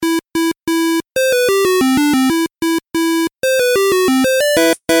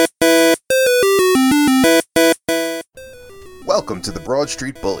Welcome to the Broad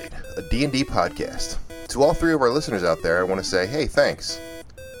Street Bullied, a D&D podcast. To all three of our listeners out there, I want to say, hey, thanks.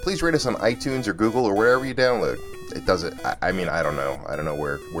 Please rate us on iTunes or Google or wherever you download. It doesn't, I don't know. I don't know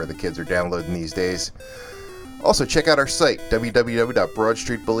where the kids are downloading these days. Also, check out our site,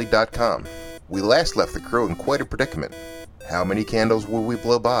 www.broadstreetbully.com. We last left the crew in quite a predicament. How many candles will we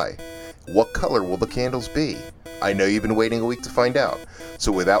blow by? What color will the candles be? I know you've been waiting a week to find out.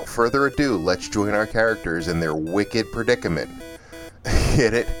 So without further ado, let's join our characters in their wicked predicament.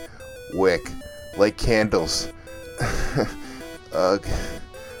 Hit it? Wick. Like candles. Ugh.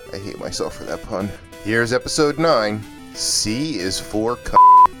 I hate myself for that pun. Here's episode 9. C is for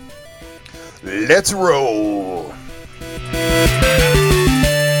Let's roll!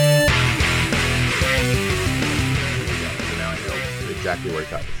 Exactly where I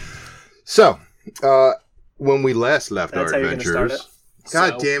cut. So, when we last left our adventures...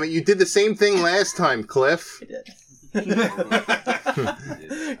 God damn it, you did the same thing last time, Cliff. I did.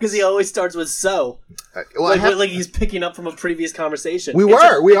 Because he always starts with so. Like he's picking up from a previous conversation. We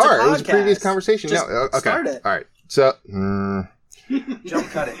are. It was a previous conversation. Just okay. Start it. All right. So, jump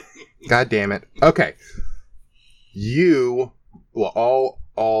cut it. God damn it. Okay. You, well,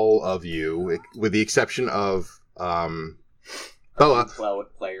 all of you, with the exception of Boa.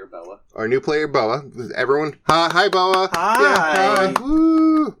 Player Boa. Our new player, Boa. Everyone, hi, Boa. Hi. Yeah, hi.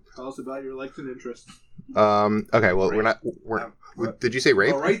 Woo. Tell us about your likes and interests. Okay, well, did you say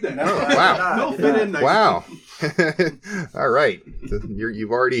rape? Oh, right then. Oh, wow. No, fit in nice. Wow. All right.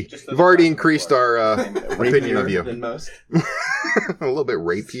 You've already increased our opinion of you. Than most. A little bit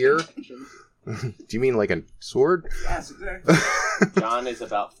rapier. Do you mean like a sword? Yes, exactly. John is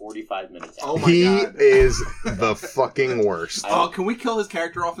about 45 minutes out. Oh my He God. is the fucking worst. Oh, can we kill his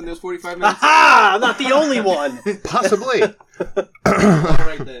character off in those 45 minutes? Aha! I'm not the only one. Possibly. All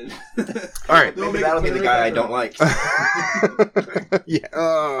right then. All right. Maybe that'll be the guy I don't like.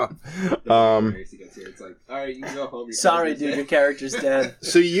 Yeah. It's like, all right, you can go home. Sorry, dude, your character's dead.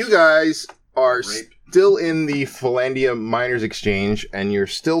 So you guys are still in the Philandia Miners Exchange, and you're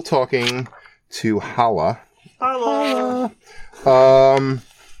still talking to Hala. Hello.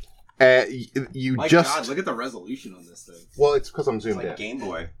 You My just... God, look at the resolution on this thing. Well, it's because I'm It's zoomed like in. Game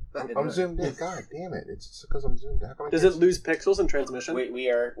Boy. I'm zoomed in. God damn it! It's because I'm zoomed in. How come I Does can't it lose pixels in transmission? We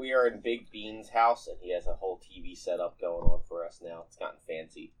are in Big Bean's house, and he has a whole TV setup going on for us now. It's gotten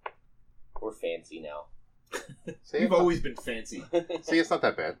fancy. We're fancy now. See, We've always been fancy. See, it's not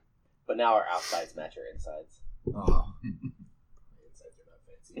that bad. But now our outsides match our insides. Oh. Insides are not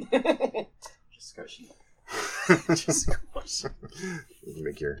fancy. Just squishy. Just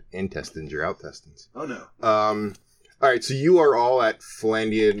Make your intestines your outtestines. Oh no. All right, so you are all at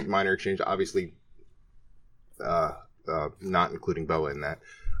Philandia Minor Exchange, obviously, not including Boa in that.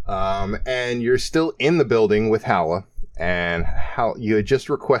 And you're still in the building with Hala, and you had just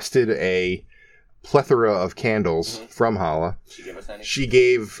requested a plethora of candles from Hala. She give us any? She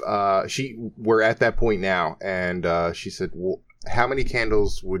gave. We're at that point now, and she said, "Well, how many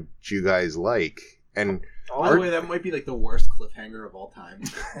candles would you guys like?" And By the way, that might be like the worst cliffhanger of all time.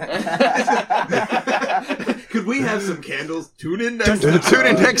 Could we have some candles? Tune in next time. tune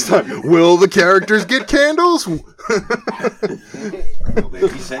in next time. Will the characters get candles?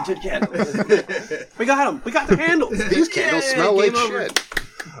 Baby scented candles. We got them. We got the handles. These candles smell like game over. shit.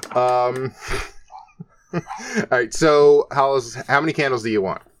 All right, so how many candles do you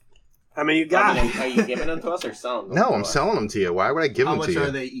want? How many you got? Are you giving them to us or selling them? No, to I'm us? selling them to you. Why would I give How them much to you? are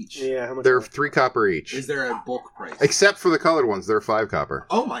they each? Yeah, how much? They're 3 copper each. Is there a bulk price? Except for the colored ones, they're 5 copper.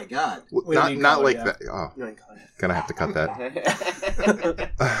 Oh my God. We don't need Not color like yet. that. Oh, You ain't got it. gonna have to cut that.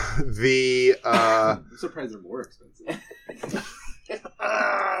 I'm surprised they're more expensive.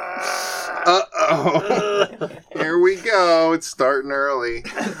 Uh-oh. Here we go. It's starting early.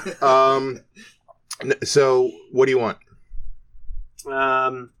 So, what do you want?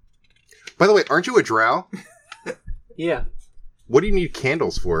 By the way, aren't you a drow? Yeah. What do you need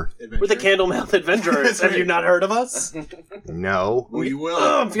candles for? We're the Candlemouth Adventurers. Have you not heard of us? No. Well, you will.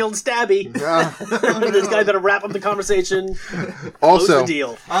 Oh, I'm feeling stabby. This guy better wrap up the conversation. Close Also, the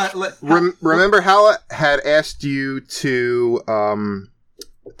deal. remember how I had asked you to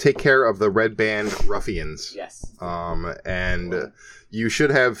take care of the Red Band ruffians? Yes. And you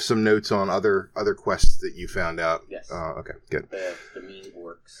should have some notes on other quests that you found out. Yes. Okay, good. The mean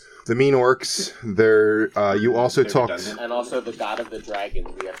orcs. The mean orcs. They're you also They're talked. redundant. And also the god of the dragons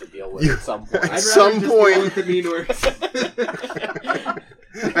we have to deal with at some point. At some point. The mean works.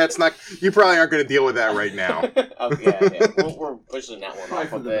 That's not. You probably aren't going to deal with that right now. Yeah. We're pushing that one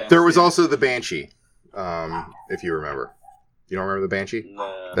off a bit. There was also the Banshee, if you remember. You don't remember the Banshee?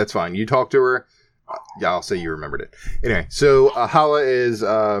 No. That's fine. You talk to her. Yeah, I'll say you remembered it. Anyway, so Hala is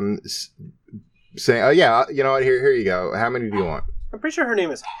saying, "Oh yeah, you know what? Here you go. How many do you want?" I'm pretty sure her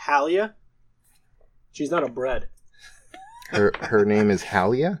name is Halia. She's not a bread. Her name is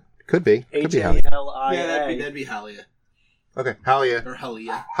Halia. Could be. Could be Halia. H-A-L-I-A. Yeah, that'd be Halia. Okay, Halia. Or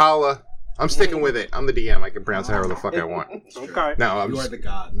Halia. Hala. I'm sticking with it. I'm the DM. I can pronounce it however the fuck I want. Okay. No, You are the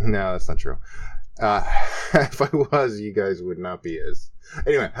god. No, that's not true. If I was, you guys would not be as.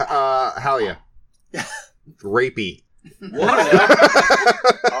 Anyway, Halia. Rapey. What?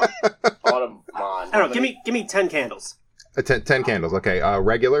 Autumn. I don't know. Give me 10 candles. 10 candles. Okay.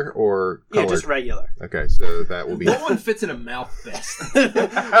 Regular or colored? Yeah, just regular. Okay, so that will be. What one fits in a mouth best? Do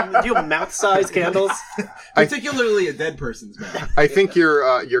you have mouth-sized candles? Particularly a dead person's mouth. I think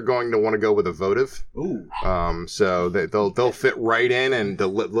you're going to want to go with a votive. Ooh. So they'll fit right in, and the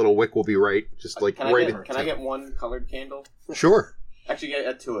little wick will be right, just like Can right. I get one colored candle? Sure. Actually,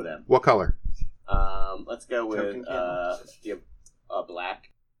 get two of them. What color? Let's go with black.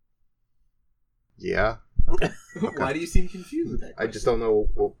 Yeah. Okay. Why do you seem confused with that question? I just don't know.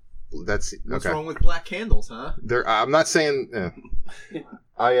 Well, that's What's okay. wrong with black candles, huh? I'm not saying.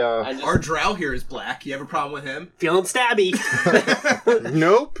 Our drow here is black. You have a problem with him? Feeling stabby.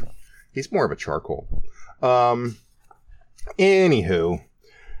 Nope. He's more of a charcoal. Anywho.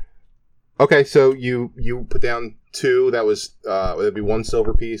 Okay, so you put down 2. That'd be 1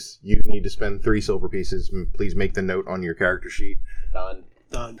 silver piece. You need to spend 3 silver pieces. Please make the note on your character sheet. Done.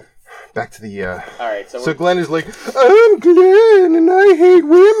 Back to the. All right. So Glenn is like, I'm Glenn and I hate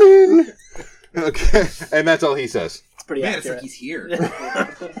women. Okay, and that's all he says. It's pretty Man, accurate. it's like he's here.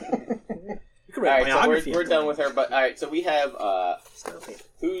 All right, so we're done with her. But all right, so we have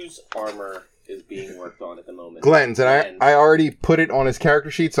whose armor is being worked on at the moment? Glenn's, and I already put it on his character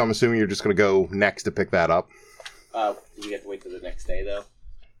sheet, so I'm assuming you're just going to go next to pick that up. Do we have to wait till the next day though?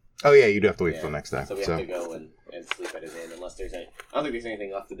 Oh yeah, you do have to wait till the next day. So we have to go and sleep at his inn unless there's any. I don't think there's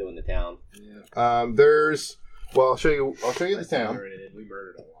anything left to do in the town. Yeah. I'll show you the town. We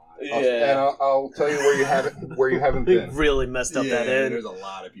murdered a lot. And I'll tell you where you haven't We been. really messed up that inn. There's a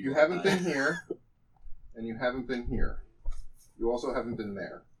lot of people. You haven't been here, and you haven't been here. You also haven't been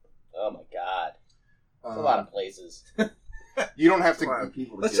there. Oh my god, that's a lot of places. You don't have to.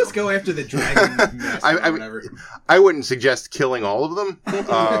 Let's just go after the dragon master or whatever. I wouldn't suggest killing all of them.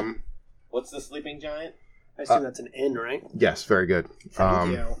 What's the sleeping giant? I assume that's an inn, right? Yes, very good.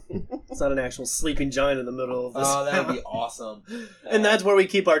 Thank you. It's not an actual sleeping giant in the middle of this. Oh, that would be awesome. And that's where we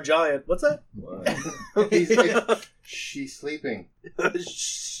keep our giant. What's that? She's sleeping.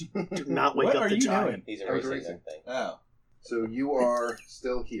 Do not wake up the giant. He's erasing that thing. Oh. So you are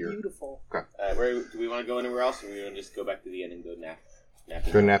still here. Beautiful. Okay. Do we want to go anywhere else, or do we want to just go back to the inn and go nap?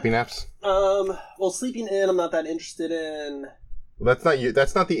 Go nappy naps? Well, sleeping inn, I'm not that interested in. Well, that's not you.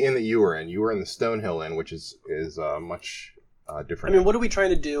 That's not the inn that you were in. You were in the Stonehill Inn, which is much different. I mean, what are we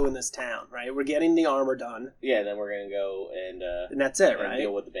trying to do in this town, right? We're getting the armor done. Yeah, then we're gonna go and that's it, and right?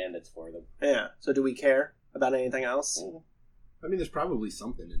 deal with the bandits for them. Yeah. So do we care about anything else? I mean, there's probably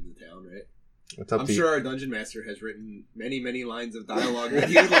something in the town, right? I'm sure our dungeon master has written many, many lines of dialogue that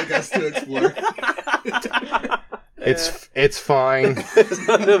he would like us to explore. It's fine.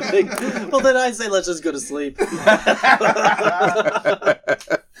 Well, then I say let's just go to sleep. Okay,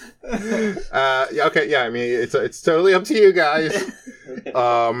 yeah. I mean, it's totally up to you guys. And,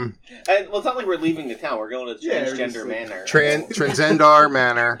 well, it's not like we're leaving the town. We're going to Transgender Manor. Transendar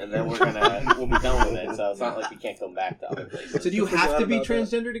Manor. And then we'll be done with it. So it's not like we can't come back to other places. So do you have to be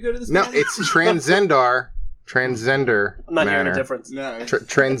transgender to go to this? No, manor? it's Transendar I'm not Manor. hearing a difference. No.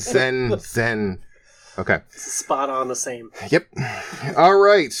 Transzen. Okay. Spot on the same. Yep. All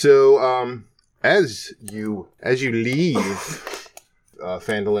right. So, as you leave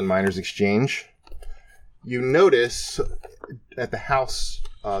Phandalin Miners Exchange, you notice at the house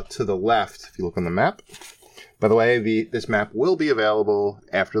to the left, if you look on the map. By the way, this map will be available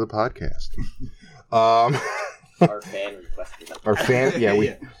after the podcast. Our fan requested that. Our fan, yeah,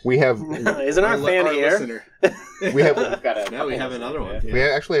 we have. Isn't our fan here? We have. Now we have another one. We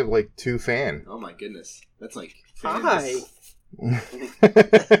actually have like 2 fan. Oh my goodness, that's like. Hi.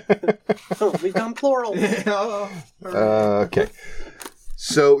 We've gone plural. Okay.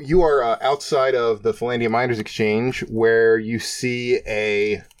 So you are outside of the Philandia Miners Exchange, where you see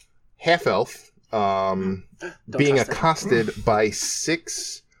a half-elf being accosted by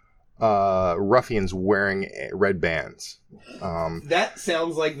 6 ruffians wearing red bands. That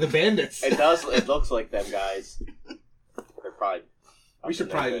sounds like the bandits. It does. It looks like them guys. They're probably. We should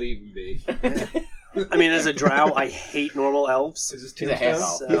probably leave and be. I mean, as a drow, I hate normal elves. Is this He's a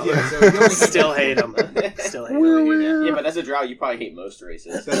half-elf. Still hate them. Still hate them. Yeah, but as a drow, you probably hate most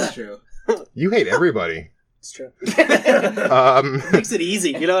races. That's true. You hate everybody. It's true. It makes it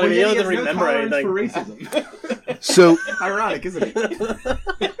easy. You know what I mean? You don't have to remember anything. For racism. So ironic, isn't it?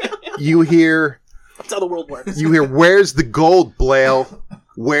 you hear. That's how the world works. You hear, "Where's the gold, Blale?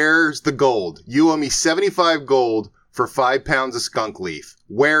 Where's the gold? You owe me 75 gold for 5 pounds of skunk leaf.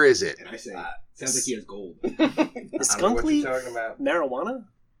 Where is it?" And I say, sounds like he has gold. The skunk leaf? talking about. Marijuana?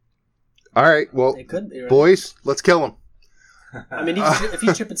 All right, well, It could be. Right? boys, let's kill him. I mean, if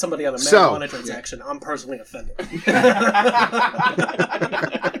he's chipping somebody on a So- marijuana transaction, I'm personally offended.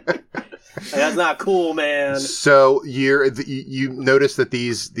 That's not cool, man. So you notice that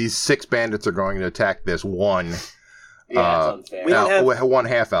these 6 bandits are going to attack this one. Yeah, it's unfair. We don't have- one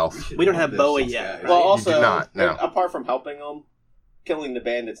half elf. We don't have Boa yet. Well, Right? also, do not, no. apart from helping them, killing the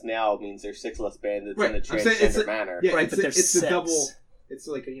bandits now means there's 6 less bandits in a I'm saying it's transgender a- manner. Yeah, Right, it's, but a, there's it's a 6. double. It's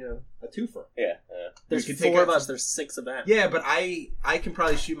like a twofer. Yeah. There's You can take 4 of a- us. There's 6 of them. Yeah, but I can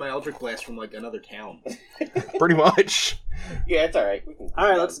probably shoot my Eldritch Blast from like another town. Pretty much. Yeah, it's all right. All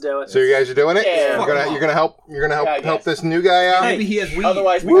right, let's do it. So you guys are doing it. Yeah. You're gonna help. You're gonna Yeah, I help guess. this new guy out. Maybe he has weed.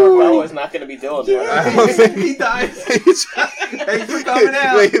 Otherwise, Woo! Boa's not going to be doing I it. don't think he dies. He's- Thanks for coming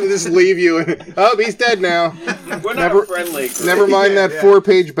out. They just leave you. And, oh, he's dead now. We're not Never- a friendly group. Never mind that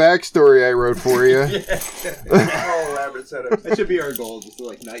 4-page backstory I wrote for you. elaborate setup. That should be our goal, just to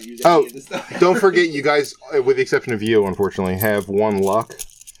like not use any Oh, of this stuff. don't forget, you guys, with the exception of you, unfortunately, have 1 luck.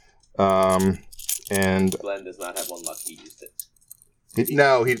 And Glenn does not have 1 luck. He used it.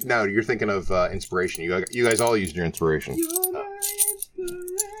 no, you're thinking of inspiration. You guys all used your inspiration.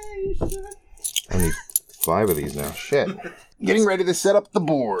 I need 5 of these now. Shit. Getting ready to set up the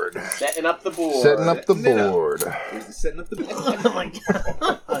board. Setting up the board. Setting up the board. Here's setting up the Oh my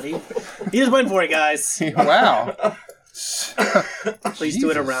god. He just went for it, guys. Wow. Please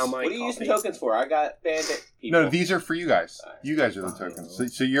do it around my What are you using coffee. tokens for? I got bandit people. No, these are for you guys. You guys are the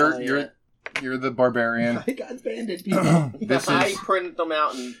tokens. So you're Oh, yeah. you're the barbarian. I got bandit people. This I is printed them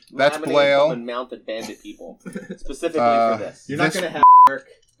out and That's laminated Blale. them and mounted bandit people specifically Uh, for this. You're not This- gonna have work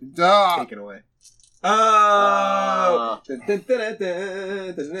ah, taken away. Oh!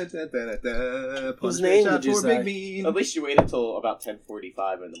 Whose name did you say? Big Bean. At least you waited till about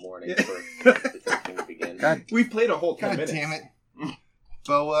 10:45 in the morning Yeah. for the token to begin. God, We've played a whole 10 God minutes. damn it.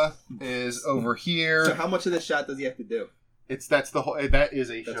 Boa is over So here. how much of this shot does he have to do? That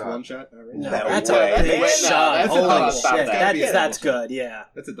is a That's shot. one shot? All right. No, No that's way. a big That's- shot. that's a Holy double shit. shot. That's good, yeah.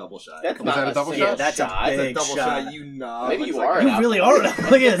 That's a double shot. That's Come not that a double single shot? That's a shot. big- That's a double shot. shot, you knob. Maybe It's you like- are. You really are. Look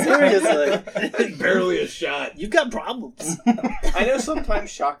at it, seriously. barely a shot. You've got problems. I know sometimes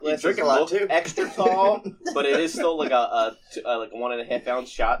shot glasses drink a lot, look too. extra tall, but it is still like a 1.5 ounce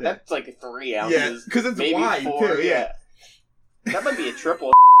shot. Yeah. That's like 3 Yeah, ounces. because it's maybe wide 4. too. Yeah, that might be a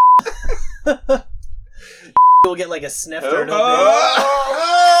triple. You'll get like a snifter.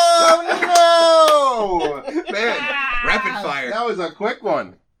 Oh, no! Man, rapid fire. That was a quick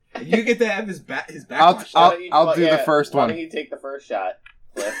one. You get to have his back. I'll shot. Why don't you- I'll do the first Why one. don't you take the first shot,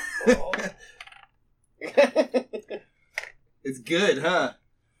 Cliff? It's good, huh?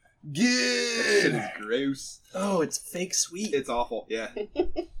 Shit Good. is gross. Oh, it's fake sweet. It's awful. Yeah.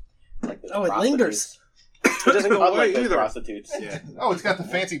 Like those Oh, it prostitutes. lingers. It doesn't go away Unlike those either. prostitutes. Yeah. Oh, it's got the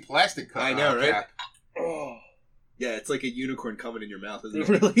fancy plastic cup. I know, right? cap. Oh, Yeah, it's like a unicorn coming in your mouth, isn't it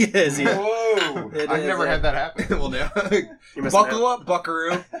it? really is. Yeah. Whoa! It I've is, never had that happen. well, now. You're missing Buckle out. up,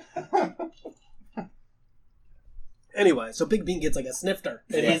 buckaroo. Anyway, so Big Bean gets like a snifter,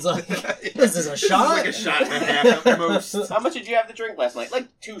 and Yeah. he's like, "This is a This is shot." like a shot and a half at most. How much did you have to drink last night? Like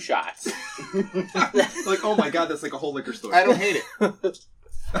 2 shots. Like, oh my god, that's like a whole liquor store. I don't hate it.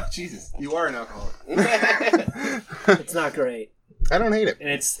 Oh, Jesus, you are an alcoholic. It's not great, I don't hate it. and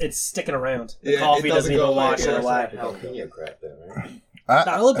it's sticking around. The Yeah, coffee it doesn't doesn't even go away. wash Yeah, it it's away. Jalapeno crap, though, right? The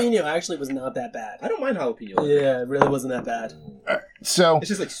jalapeno actually was not that bad. I don't mind jalapeno. Yeah, it really wasn't that bad. So It's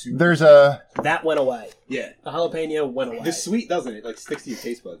just like soup. there's a That went away. Yeah. The jalapeno went away. The sweet doesn't it? Like sticks to your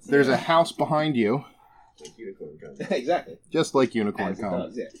taste buds. there's a house behind you, Like unicorn guns. exactly. just like Unicorn As it Con.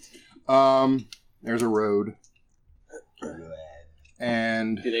 does, yeah. There's a road,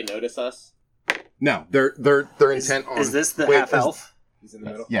 and Do they notice us? no, they're intent on. Is this the Wait, half is- elf? He's in the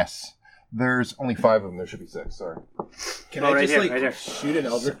middle. Yes. There's only 5 of them. There should be 6. Sorry. Can Oh, I right just here, like right here. shoot an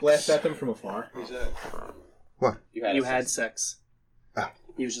Eldritch Blast at them from afar? You had 6. Oh.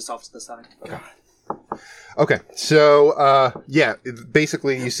 He was just off to the side. Okay, so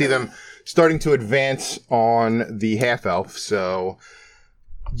basically you see them starting to advance on the half elf. So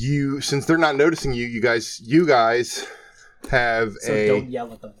since they're not noticing you guys have So don't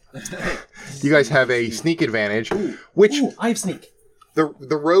yell at them. you guys have a sneak advantage, which Ooh, I have sneak. the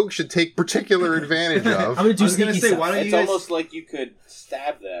rogue should take particular advantage I'm of. gonna do I was gonna sneaky say, stuff. why don't It's you guys? almost like you could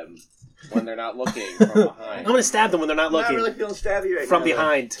stab them when they're not looking from I'm behind. gonna stab them when they're not I'm not looking. really feeling stabby right From now.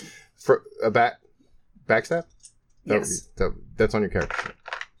 behind. For a backstab? Yes. That's on your character.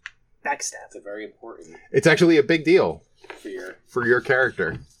 Backstab. That's a very important It's actually a big deal fear. for your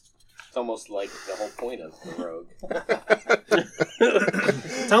character. It's almost like the whole point of the rogue.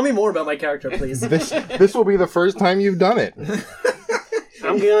 Tell me more about my character, please. This will be the first time you've done it.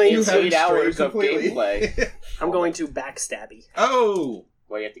 I'm going It's to 8 hours of completely. gameplay. I'm going to backstabby. Oh!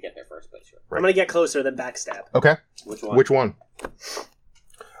 Well, you have to get there first, but sure. I'm gonna get closer than backstab. Okay. Which one? Which one?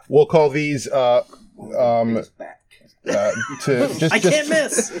 We'll call these It's back. to just I can't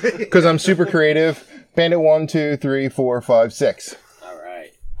miss. because I'm super creative. Bandit 1, 2, 3, 4, 5, 6. All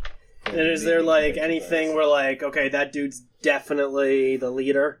right. And is there like anything where like, okay, that dude's definitely the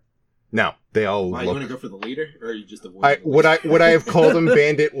leader? No, they all Why, you want to look. go for the leader? Or are you just avoiding Would I have called them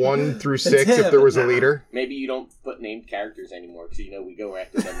Bandit 1 through 6 if there was a leader? Maybe you don't put named characters anymore because you know we go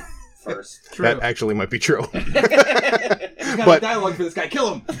after them first. True. That actually might be true. I've got but- a dialogue for this guy.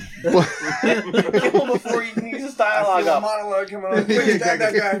 Kill him! Kill him before you can use his dialogue up. Monologue coming on. Yeah, Stab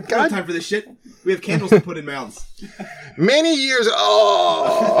that guy. We don't have time for this shit. We have candles to put in mouths. Many years.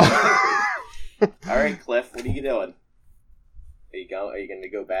 Oh. All right, Cliff, what are you doing? Are you going to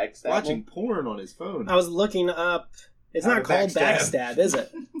go backstab? Watching porn on his phone. I was looking up. It's How not to called backstab. backstab, is it?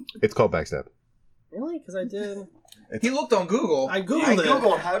 It's called backstab. Really? Because I did. He looked on Google. I googled it.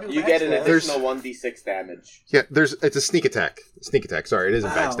 Googled how to You get an backstab. There's- additional 1d6 damage. Yeah, it's a sneak attack. Sneak attack. Sorry, it isn't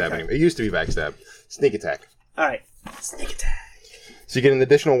Oh, backstab okay. anymore. It used to be backstab. Sneak attack. All right. Sneak attack. So you get an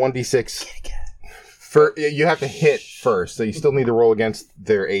additional 1d6. You have to hit first, so you still need to roll against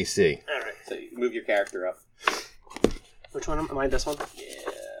their AC. All right. So you move your character up. Which one am I? This one? Yeah,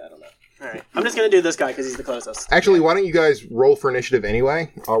 I don't know. All right. I'm just gonna do this guy because he's the closest. Actually, why don't you guys roll for initiative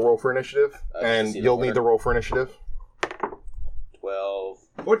anyway? I'll roll for initiative, and see the you'll order. need to roll for initiative. 12.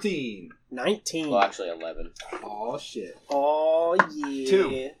 14. 19. Well, actually 11. Oh shit. Oh yeah.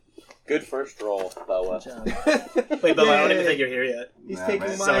 2. Good first roll, Boa. Good job. Wait, Bo, I don't even think you're here yet. He's Nah, taking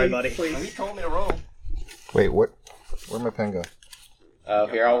man. my Sorry, buddy. place. He told me to roll. Wait, what? Where'd my pen go?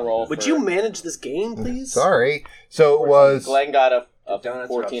 Here, I'll roll. Would for- you manage this game, please? Sorry. So it was. Glenn got a Donuts are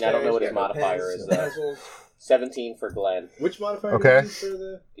 14. I don't know what his upstairs, got no modifier pens, is, no though. puzzles. 17 for Glenn, Which modifier Okay. do you use for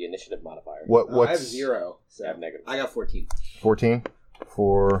the... the initiative modifier. What? Oh, I have What's 0. I So have negative. I got 14. 14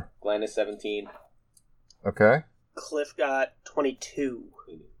 for? Glenn is 17. Okay. Cliff got 22.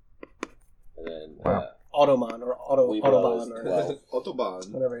 And then Wow. Automon or We Autobahn blows or 12.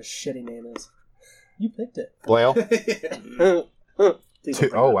 Autobahn. whatever his shitty name is. You picked it. Blail. Please Two.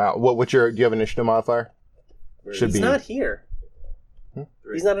 don't Oh wow. What's your? Do you have initiative modifier? Should He's be. not here.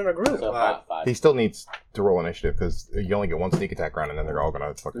 He's not in our group. So Wow. 5. He still needs to roll initiative because you only get one sneak attack round, and then they're all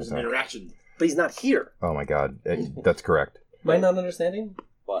gonna fuck There's this an up. interaction. But he's not here. Oh my god, that's correct. Am I not understanding?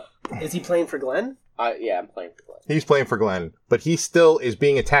 What? Is he playing for Glenn? Yeah, I'm playing for Glenn. He's playing for Glenn, but he still is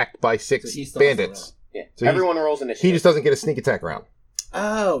being attacked by 6 So he still has to bandits. Yeah. So Everyone rolls initiative. He just doesn't get a sneak attack round.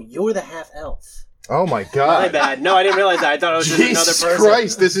 Oh, you're the half elf. Oh my My god. bad. No, I didn't realize that. I thought it was just another Jesus person.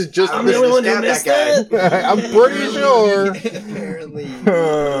 Christ, this is just. I'm the only one who Stab missed that it. I'm pretty sure. Apparently.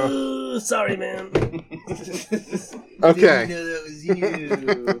 Sorry, man. Okay. that was you.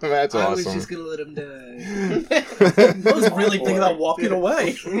 That's I was awesome. just gonna let him die. I was really thinking about walking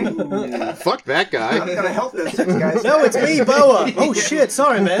away. Fuck that I'm guy. gonna help those 6 guys. No, it's me, Boa. Oh shit,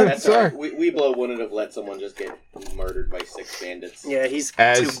 sorry, man. That's Sorry. all right. We blow wouldn't have let someone just get murdered by 6 bandits. Yeah, he's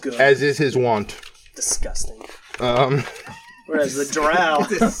As too good. as is his wont. Disgusting. Um, Whereas the drow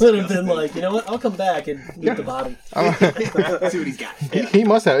would have been like, you know what? I'll come back and loot the bottom. See what he's got. he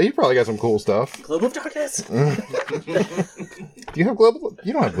must have. He probably got some cool stuff. Globe of Darkness? Do you have global?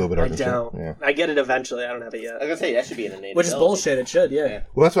 You don't have global I darkness. don't. Yeah. I get it eventually. I don't have it I yet. was gonna say that should be in a native Which is ability. bullshit. It should, yeah.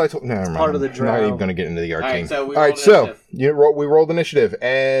 Well, that's what I told. No, never mind. part of the I'm not drow. even going to get into the arcane. right, so we All right, rolled so initiative. we rolled initiative,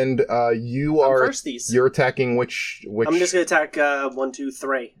 and you I'm are firsties. you're attacking which? I'm just going to attack 1, 2,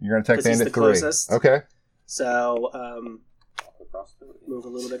 3. You're going to attack 'cause he's Bandit the 3. closest. Okay. So, move a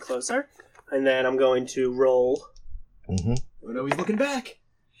little bit closer. And then I'm going to roll. Mm-hmm. Oh no, he's looking back.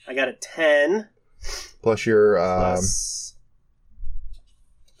 I got a 10 Plus your plus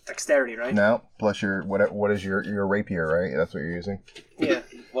dexterity, right? no. Plus your what is your rapier, right? That's what you're using. Yeah.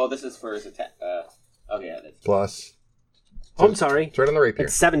 Well, this is for his attack. Oh yeah, it is. Plus. Oh, I'm sorry. It's right on the rapier.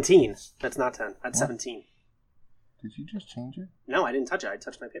 It's 17. That's not 10. That's 17. Did you just change it? No, I didn't touch it. I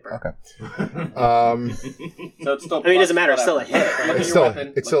touched my paper. Okay. So it's still. I mean, it doesn't matter. It's still a whatever. hit. Look at It's your still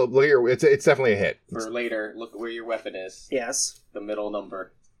weapon. it's still look here. It's definitely a hit. for later. Look where your weapon is. Yes. The middle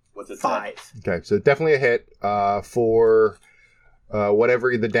number. What's it? say? 5. Okay, so definitely a hit. For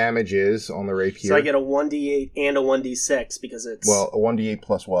whatever the damage is on the rapier. So I get a 1d8 and a 1d6 because it's a 1d8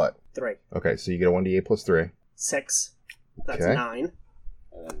 plus what? 3. Okay, so you get a 1d8 plus 3. 6. That's Okay. 9.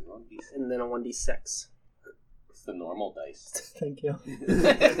 And then 1d6. And then a 1d6. It's the normal dice. Thank you.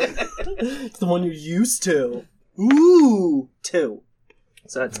 It's the one you're used to. Ooh! 2.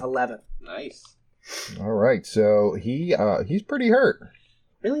 So that's 11. Nice. All right, so he's pretty hurt.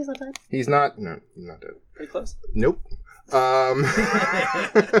 Really? He's not dead? He's not. No, he's not dead. Pretty close. Nope. Sneak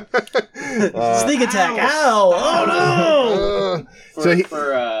attack! Ow! Oh no!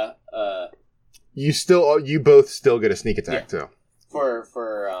 You both still get a sneak attack too.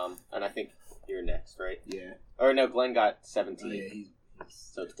 And I think you're next, right? Yeah. Or no, Glenn got 17. Oh, yeah, he's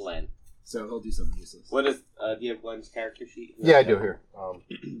So it's Glenn. so he'll do something useless. What is? Do you have Glenn's character sheet? Yeah, I do here.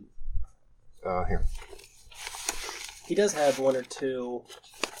 Here. He does have 1 or 2.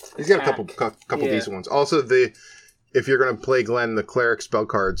 He's got a attack. couple Yeah. decent ones. Also, if you're going to play Glenn, the cleric spell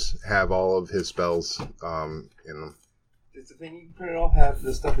cards have all of his spells in them. Does the thing you can print it off have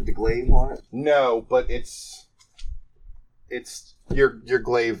the stuff with the glaive on it? No, but it's your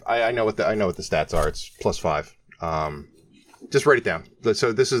glaive. I know what the stats are. It's +5. Just write it down.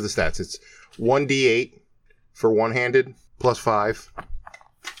 So this is the stats. It's 1d8 for one-handed +5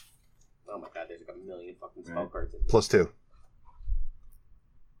 Oh my god, there's like a million fucking spell cards. +2.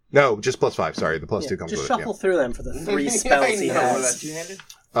 No, just +5. Sorry, the +2 comes Just with it. shuffle through them for the 3 spells he I know, has. Two-handed?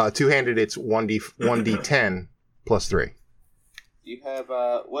 Two-handed, it's 1d10 +3. Do you have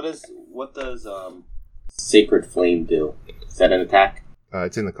what does Sacred Flame do? Is that an attack?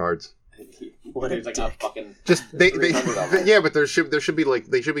 It's in the cards. What a There's like a dick. fucking Just they 300 of them. yeah, but there should be like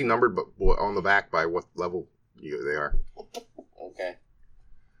they should be numbered on the back by what level they are. Okay.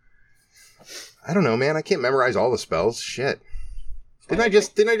 I don't know, man. I can't memorize all the spells. Shit. Didn't I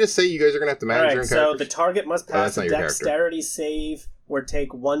just say you guys are gonna have to manage your Alright, own so characters? the target must Oh, pass that's a not your character. dexterity save or take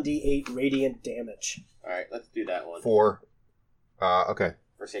 1d8 radiant damage Alright, let's do that one. For okay,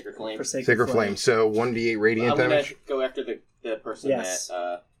 For Sacred Flame. for Sacred Flame. So 1d8 radiant I'm gonna damage. go after the person Yes.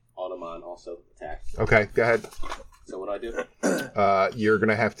 that Automon also attacked. Okay, go ahead. So what do I do? You're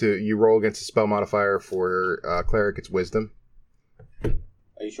gonna have to roll against a spell modifier for cleric. It's wisdom.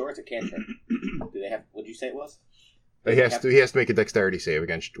 Are you sure it's a cantrip? Do they have? What'd you say it was? He has to make a dexterity save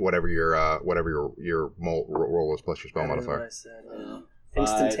against whatever your roll is plus your spell I don't know what modifier. I said. 5.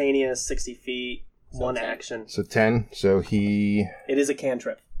 Instantaneous, 60 feet, So 1 10. action. So 10. So he. It is a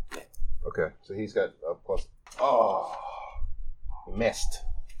cantrip. Okay. So he's got a plus. Oh, he missed.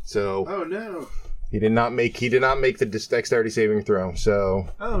 So Oh no! he did not make the dexterity saving throw. So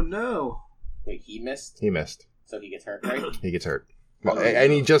Oh no! Wait, he missed, he missed. so he gets hurt, right? He gets hurt. Well,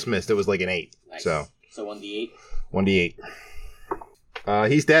 and he just missed. It was like an 8. Nice. So 1d8. 1d8.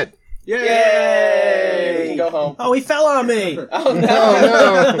 He's dead. Yay! You can go home. Oh, he fell on me! Oh no!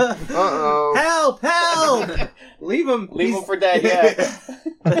 Oh no! Uh-oh. Help! Help! Leave him. Leave him for dead. Yeah.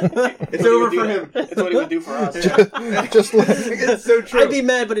 It's over for him. That's what he would do for us. Just like, It's so true. I'd be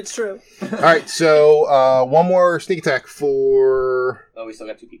mad, but it's true. all right. So one more sneak attack for Oh, we still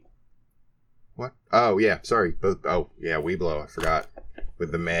got 2 people. what? Oh yeah, sorry. Both. Oh yeah, Weeblow. I forgot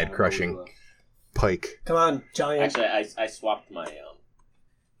with the mad crushing pike. Come on, giant. Actually, I swapped my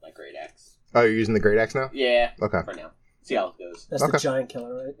my great axe. Oh, you're using the great axe now? Yeah. Okay. For now. See how it goes. That's Okay. the giant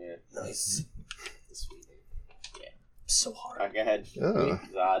killer, right? Yeah. Nice. So hard. Alright, go ahead. Ugh.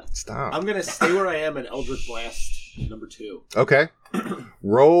 Zod. Stop. I'm gonna stay where I am in Eldritch Blast number 2. Okay.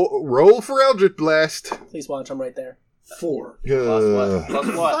 roll for Eldritch Blast. Please watch, I'm right there. 4 Plus what? Plus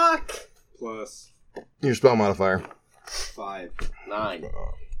what? Fuck! plus Your spell modifier. 5. 9.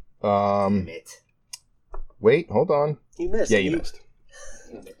 Wait, hold on. You missed. Yeah, you missed.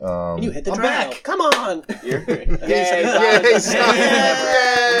 And you hit the I'm drow. back. Come on! You're Yay! Yay! Stop.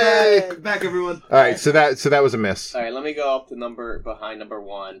 Yay! Yay! Back, everyone. All right, so that was a miss. Alright, let me go up to behind number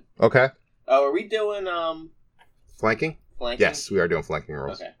 1. Okay. Oh, are we doing Flanking? flanking? Yes, we are doing flanking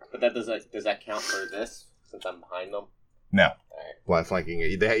rolls. Okay. But that does that count for this since I'm behind them? No. Alright. Blind flanking.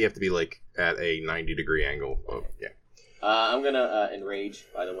 You have to be like at a 90-degree angle. Oh, yeah. I'm gonna enrage,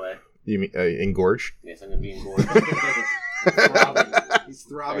 by the way. You mean engorge? Yes, I'm gonna be engorged. He's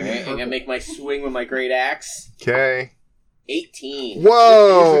throbbing. Alright, I'm gonna make my swing with my great axe. Okay. 18.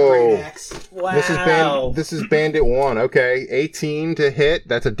 Whoa! Wow. This is Bandit 1. Okay, 18 to hit.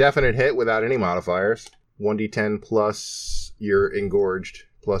 That's a definite hit without any modifiers. 1d10 plus you're engorged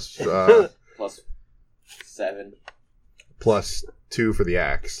plus Plus 7. plus 2 for the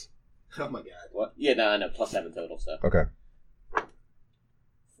axe. Oh my god. What? Yeah, no, plus 7 total. So Okay.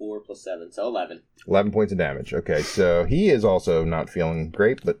 4 plus 7, so 11. 11 points of damage. Okay, so he is also not feeling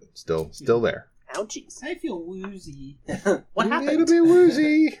great, but still there. Ouchies. I feel woozy. What A little happened? bit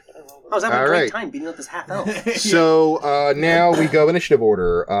woozy. I was having a All great right. time beating up this half elf. So now we go initiative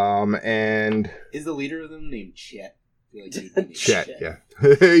order. And Is the leader of them named Chet? I feel like he'd be named Chet, yeah.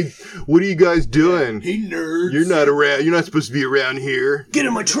 Hey, what are you guys doing? Hey, nerds. You're not around. You're not supposed to be around here. Get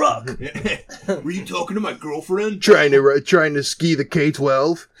in my truck. Were you talking to my girlfriend? Trying to ski the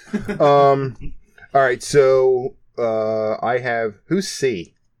K-12. All right. So I have who's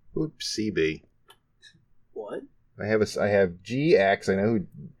C? Who's CB? What? I have GX. I know who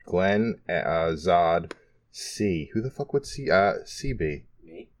Glenn, Zod, C. Who the fuck would CB?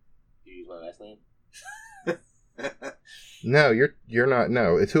 Me? You use my last name? No, you're not.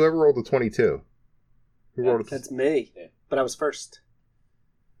 No, it's whoever rolled the 22. Who rolled it? That's me. Yeah. But I was first.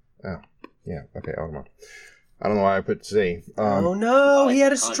 Yeah. Okay. Oh, come on. I don't know why I put C. Oh no, he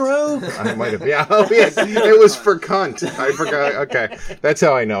had a stroke. I might have. Yeah. Oh, yeah. It was for cunt. I forgot. Okay, that's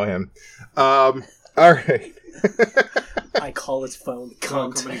how I know him. All right. I call his phone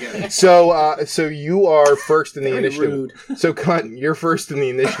Coming cunt. again. So you are first in the Very initiative. rude. So cunt, you're first in the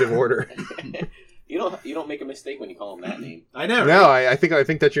initiative order. You don't make a mistake when you call him that name. I know. No, I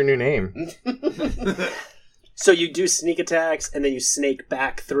think that's your new name. So you do sneak attacks and then you snake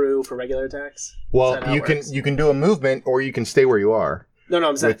back through for regular attacks? Is that Well, how you it can works? you can do a movement or you can stay where you are No,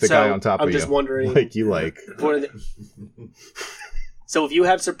 I'm saying with the so guy on top I'm of just you. wondering. Like you like. what are the- So if you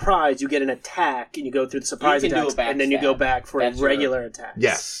have surprise, you get an attack and you go through the surprise You can do a attacks, and then you go backstab. back for That's a regular attack.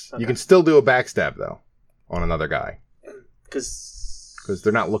 Yes, Okay. you can still do a backstab though on another guy Because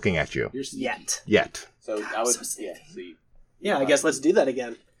they're not looking at you You're sneaky. yet. So I would, So sick. yeah. So you, Yeah, I guess let's do that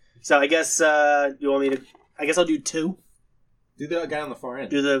again. So I guess you want me to? I guess I'll do 2. Do the guy on the far end.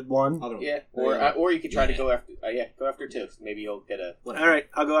 Do the 1. Other one. yeah, or you could try to go after, go after 2. Maybe you'll get a All right,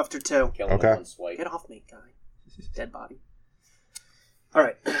 I'll go after 2. kill him Okay. with one swipe. Get off me, guy. Dead body. All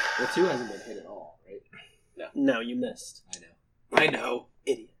right. Well, 2 hasn't been hit at all, right? No, you missed. I know.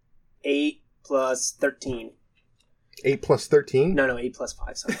 Idiot. 8 plus 13. 8 plus 13. No, 8 plus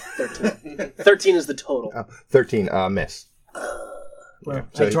 5. Sorry, 13. 13 is the total. 13. Miss. Well,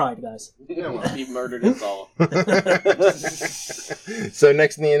 so- I tried, guys. He murdered us all. So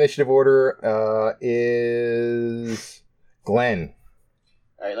next in the initiative order is Glenn.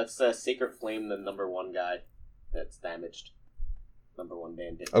 All right, let's Sacred Flame the number 1 guy that's damaged. Number 1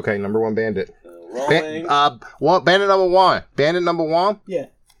 bandit. Okay, number 1 bandit. Rolling. Bandit number 1. Bandit number 1. Yeah.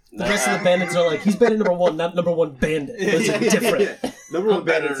 The rest of the bandits are like, he's bandit number 1, not number 1 bandit. It's different. Number one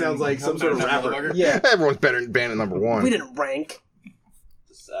bandit sounds like some sort of rapper. Yeah. Everyone's better than bandit number 1. We didn't rank.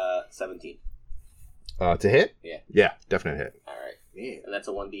 17. To hit? Yeah. Yeah, definite hit. All right, and that's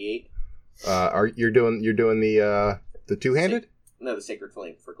a 1d8. You're doing the two-handed? No, the Sacred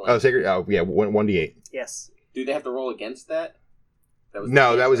Flame for Glenn. Oh, sacred. Oh, yeah, 1d8. Yes. Do they have to roll against that?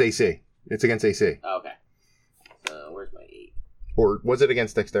 No, that was AC. It's against AC. Oh, okay. Where's my 8? Or was it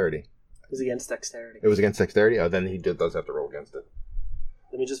against dexterity? It was against dexterity. It was against dexterity? Oh, then he does have to roll against it.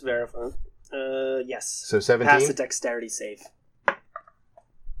 Let me just verify. Yes. So Pass the 17? dexterity save.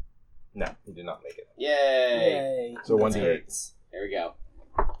 No, he did not make it. Yay! Yay. So That 1d8. hurts. There we go.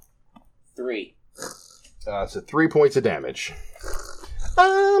 3. So 3 points of damage.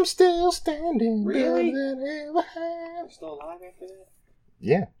 I'm still standing. Really? better than ever have. You're still alive after that?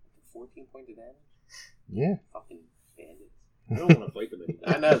 Yeah, 14 points of damage? yeah. Fucking bandits. I don't want to fight them anymore.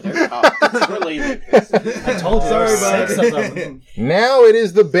 I know, they're tough. We're leaving. I told you. Sorry, there were bud. 6 of them. Now it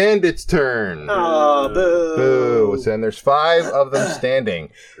is the bandits' turn. Oh, boo. Boo. And there's 5 of them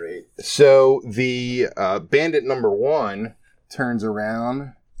standing. Great. So the bandit number 1 turns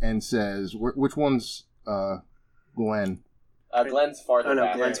around and says, which one's Glenn? Glenn's farther Oh, no,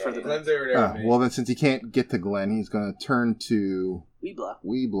 back. Glenn's Yeah, further yeah. Glenn's over there. Oh, with me. well, then since he can't get to Glenn, he's going to turn to We blow.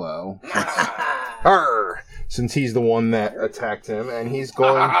 Weeblow. Arr! Since he's the one that attacked him, and he's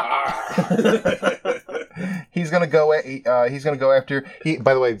going. He's gonna go. He's gonna go after.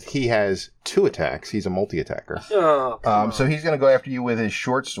 By the way, he has 2 attacks. He's a multi-attacker. Oh, come on. So he's gonna go after you with his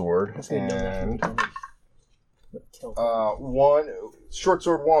short sword I should have known that from the and beginning. Kill him. 1 short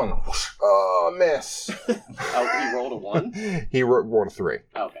sword 1. Oh, miss. Oh, he rolled a 1? He rolled a 3.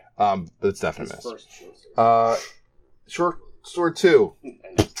 Oh, okay. But it's definitely His miss. first choice. Short sword 2.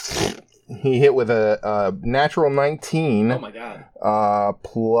 He hit with a natural 19. Oh my god.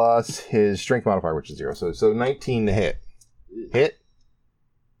 Plus his strength modifier, which is 0. So 19 to hit. Hit?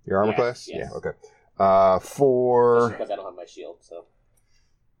 Your armor Yeah, class? yes. Yeah, okay. Just For because I don't have my shield, so.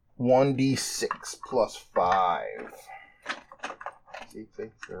 1d6 plus 5. See,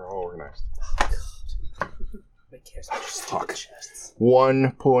 they're all organized. Nobody cares about your Fuck. stupid chests.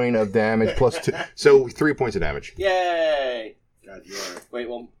 1 point of damage plus 2. So 3 points of damage. Yay! God, you are. Wait,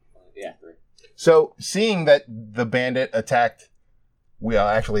 well, yeah, 3. So, seeing that the bandit attacked... Well,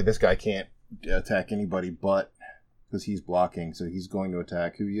 actually, this guy can't attack anybody but... Because he's blocking, so he's going to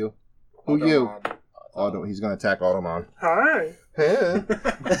attack... Who you? Who you? Auto. He's going to attack Automon. Hi.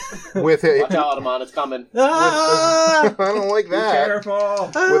 With it. Watch out, Automon, it's coming. I don't like that. Careful.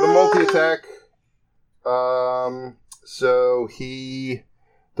 With a multi-attack. So he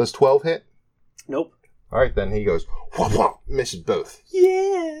does 12 hit? Nope. Alright, then he goes, whop, whop, misses both.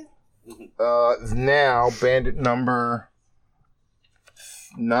 Yeah. Now, bandit number...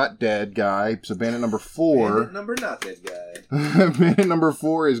 Not dead guy. So bandit number 4... Bandit number not dead guy. bandit number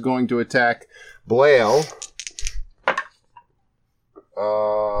 4 is going to attack Blail.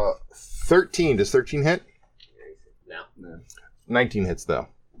 13. Does 13 hit? No. 19 hits, though.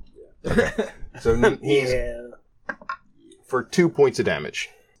 Okay. So he's Yeah. for 2 points of damage.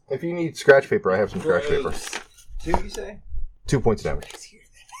 If you need scratch paper, I have some scratch paper. 2, you say? 2 points of damage.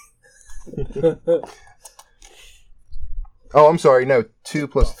 Oh, I'm sorry. No, 2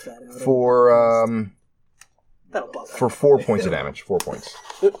 plus 4. That'll buff For 4 points of damage. 4 points.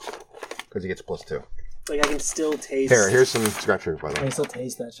 Because he gets a plus 2. Like, I can still taste... Here's some scratch paper, by the I way. can still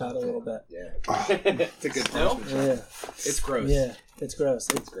taste that shot a little bit. Yeah. It's a good punishment shot. Yeah. It's gross. Yeah, it's gross.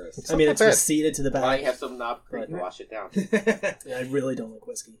 It's gross. I mean, not it's bad. receded to the Why back. have some Knob Creek to wash it down? Yeah, I really don't like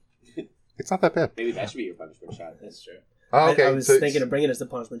whiskey. It's not that bad. Maybe that should be your punishment shot. That's true. Oh, okay. I was so thinking of bringing it as the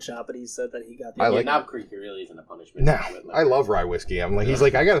punishment shot, but he said that he got the... I Yeah, like- Knob Creek really isn't a punishment. No, shot, but, I love rye whiskey. I'm like, he's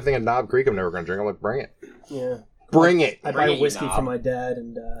like, I got a thing of Knob Creek I'm never going to drink. I'm like, bring it. Yeah. Bring it. I Bring buy it, you whiskey knob. for my dad,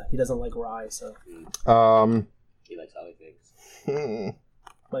 and he doesn't like rye, so... He likes other things.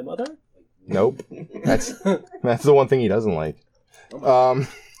 My mother? Nope. That's the one thing he doesn't like. Wow.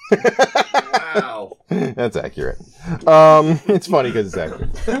 That's accurate. It's funny because it's accurate.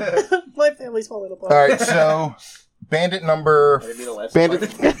 My family's falling apart. All right, so bandit number Maybe the last bandit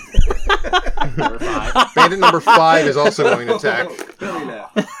part. Number 5. bandit number 5 is also going to attack. Really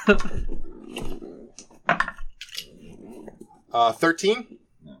now. 13.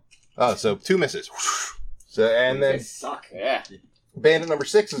 Oh, so 2 misses. So and then Suck. Yeah. bandit number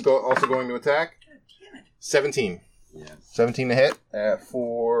 6 is also going to attack. 17. Yeah. 17 to hit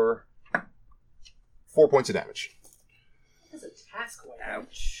for 4 points of damage. That's a task way.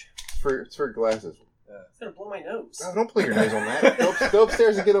 Ouch. It's for glasses. It's gonna blow my nose. Oh, don't pull your nose on that. Go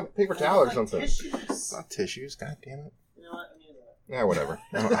upstairs and get a paper towel or something. Tissues. Not tissues. God damn it. You know what? I'm using that. Yeah, whatever.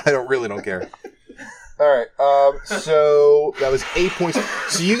 I don't really don't care. All right. So that was 8 points.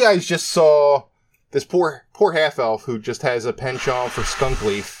 So you guys just saw this poor half elf who just has a penchant for skunk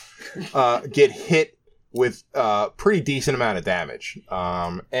leaf get hit with pretty decent amount of damage.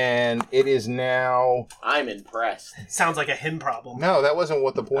 And it is now. I'm impressed. Sounds like a him problem. No, that wasn't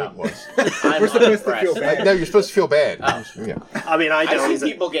what the point was. I'm We're supposed to unimpressed. feel bad. No, you're supposed to feel bad. Oh. Yeah. I mean, I I've don't. seen He's a,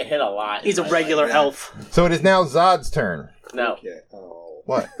 people get hit a lot. he's a in my regular life. elf. So it is now Zod's turn. No. Okay. Oh.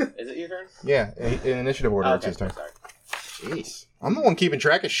 What? Is it your turn? Yeah, in initiative order, Oh, it's his turn. Sorry. Jeez. I'm the one keeping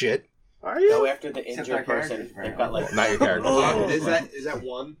track of shit. Are Go after the Except injured our person. characters, right? They've got like. Not your character. Oh. Is that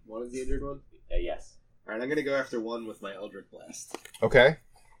one? One is the injured one? Yes. Alright, I'm gonna go after one with my Eldritch Blast. Okay.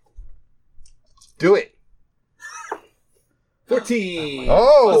 Do it. 14!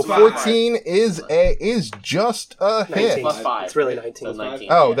 Oh, Plus 5. 14 is just a hit. 19. Plus 5. It's really 19. So 19.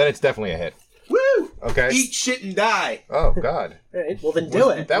 Oh, yeah. then it's definitely a hit. Woo! Okay. Eat shit and die! Oh, God. All right, well then do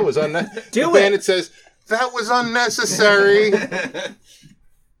it. That was unnecessary. Do the it. bandit says, that was unnecessary.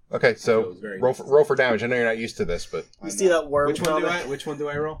 Okay, That so was very roll for damage. I know you're not used to this, but You see that worm Which one comic? do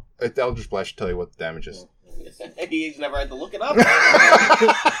I roll? Eldritch Blast should tell you what the damage is. He's never had to look it up.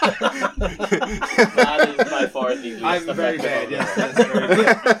 That is by far the least I'm very effective bad, of yes. them. That's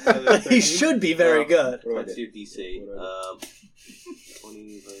very good. He should be very good. What do I What's do? your DC? What do I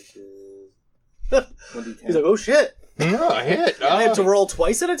 20 versus. 1d10. He's like, oh shit. No, a hit. I have to roll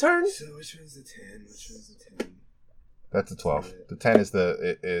twice in a turn? So which one's the 10? Which one's the 10? That's a 12. The 10 is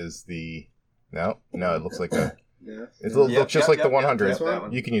the. No, it looks like a. Yeah. It looks just like the 100. This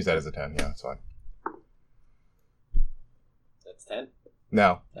one? You can use that as a 10. Yeah, that's fine. That's 10.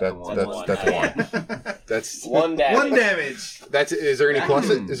 No, That's that's one. that's one. That's 1 damage. 1 damage! that's. Is there any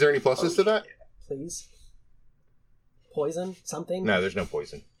pluses? Is there any pluses to that? Please. Poison? Something? No, there's no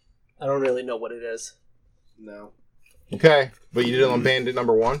poison. I don't really know what it is. No. Okay, but you did it on bandit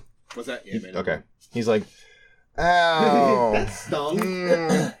number 1. What's that? Yeah, man. Okay, he's like, ow. That stung.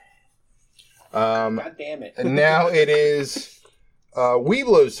 Mm. God damn it. And now it is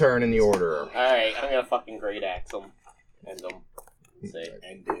Weeblo's turn in the order. Alright, I'm gonna fucking great axe him. End him. Let's see.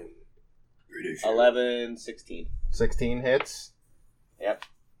 And then. 11, 16. 16 hits. Yep.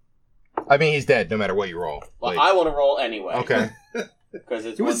 I mean, he's dead no matter what you roll. Well, Like, I want to roll anyway. okay. Because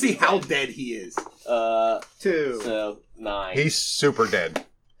it's You want to see 1d10. how dead he is. 2. So 9. He's super dead.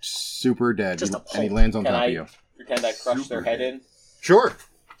 Super dead. Just a and he pulp. lands on Can top I of you. pretend I crushed their Super head dead. in? Sure.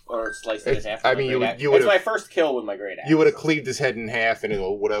 Or sliced it in half? I with mean, my you great would- axe? you It's would've- my first kill with my great axe. You would have cleaved his head in half, and it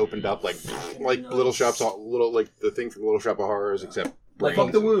would have opened up like Little Shops, little like the thing from Little Shop of Horrors, except Like brains.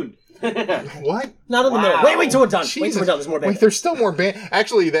 fuck the wound. What? Not in the middle. Wow. Wait till we're done. Wait Jesus. till we're done. There's more Wait, bandits. there's still more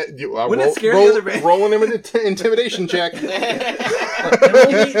Actually, that Wouldn't it scare the other bandit? rolling him an intimidation check. There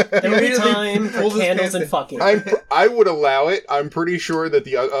will be time for Pulls his candles pants and in. fucking. I would allow it. I'm pretty sure that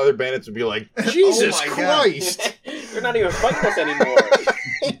the other bandits would be like, Jesus Oh my God. Christ! They're not even fighting us anymore.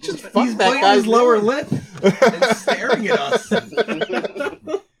 Just fuck He's that biting guy's his lower lip and staring at us.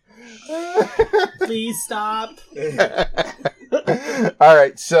 Please stop. All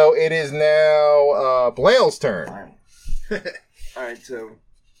right, so it is now Blail's turn. Alright, so.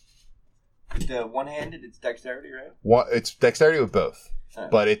 With the one-handed, it's dexterity, right? It's dexterity with both, Oh.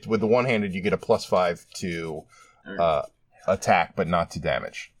 but with the one-handed, you get a +5 to attack, but not to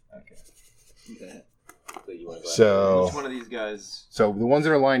damage. Okay. So you wanna go So, Which one of these guys so the ones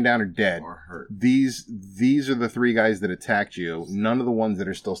that are lying down are dead. are hurt? These are the 3 guys that attacked you. None of the ones that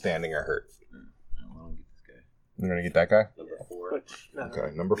are still standing are hurt. I don't get this guy. You're gonna get that guy. Number 4.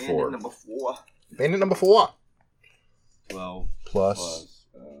 Okay, number Bandit 4. number 4. Bandit number 4 12 plus plus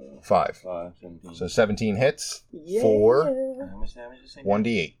 5. 5, 17. So 17 hits. Yeah. 4. How much damage is it?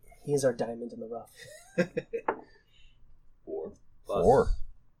 1d8. He's our diamond in the rough. 4. 4.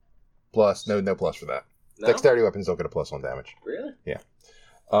 Plus no plus for that. No? Dexterity weapons don't get a plus on damage. Really?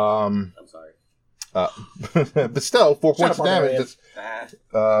 Um, I'm sorry. but still, 4 points of up, damage.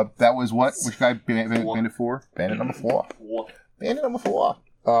 Barbarian. That was what? Which guy? Bandit 4? Bandit number 4. What? Bandit number 4.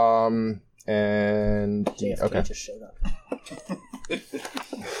 And JFK okay, just showed up.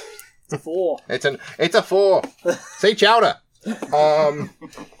 It's a 4. it's a 4. Say chowder.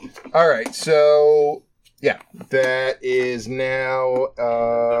 All right, so yeah, that is now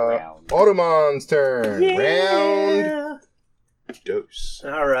round. Automon's turn. Round dose.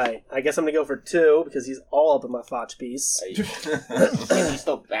 All right. I guess I'm gonna go for 2 because he's all up in my fotch piece. Are you, can you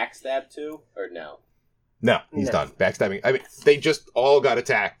still backstab too? Or no? No, he's No. done. Backstabbing. I mean, they just all got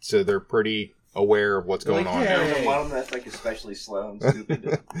attacked, so they're pretty aware of what's going on. There's a lot of them that's like especially slow and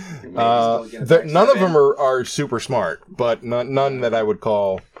stupid. None of them are super smart, but none that I would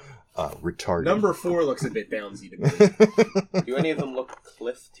call retarded. Number 4 looks a bit bouncy to me. Do any of them look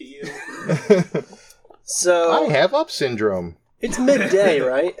Cliff to you? So I have up syndrome. it's midday,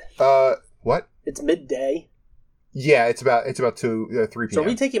 right? What? It's midday. Yeah, it's about 3 p.m. So are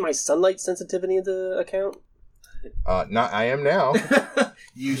we taking my sunlight sensitivity into account? Not I am now.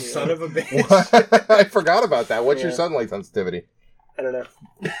 You son of a bitch. I forgot about that. What's your Yeah. sunlight sensitivity? I don't know.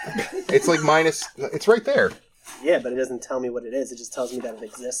 It's like minus. It's right there. Yeah, but it doesn't tell me what it is. It just tells me that it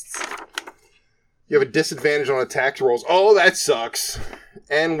exists. You have a disadvantage on attack rolls. Oh, that sucks.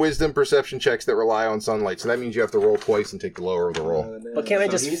 And wisdom perception checks that rely on sunlight. So that means you have to roll twice and take the lower of the roll. But can't I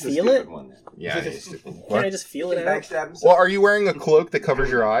So just he's the feel stupid it? one then. Yeah. it is. Can't I What? just feel it out? Backstab himself? Well, are you wearing a cloak that covers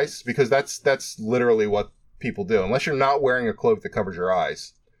your eyes? Because that's literally what people do. Unless you're not wearing a cloak that covers your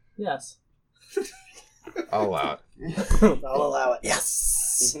eyes. Yes. I'll allow it. I'll allow it.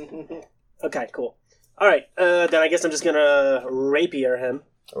 Yes. Okay, cool. All right, then I guess I'm just gonna rapier him.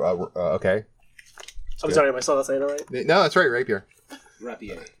 Okay. I'm good. sorry, am I still not saying it right? No, that's right. Rapier.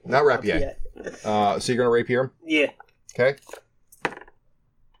 Rapier. Not rapier. So you're going to rapier him? Yeah. Okay.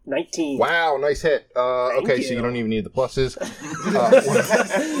 19. Wow, nice hit. Okay, you. so you don't even need the pluses.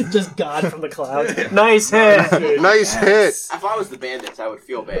 Just God from the clouds. Nice hit. Nice hit. If I was the bandits, I would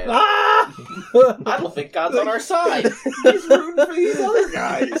feel bad. Ah! I don't think God's on our side. He's rooting for these other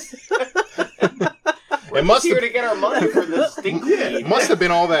guys. It must Here have, to get our money for this stink weed. must have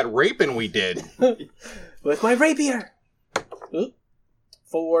been all that raping we did. With my rapier. Oop.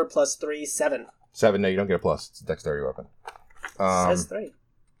 4 plus 3, 7. 7, no, you don't get a plus. It's a dexterity weapon. Says 3.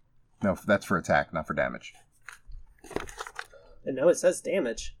 No, that's for attack, not for damage. And no, it says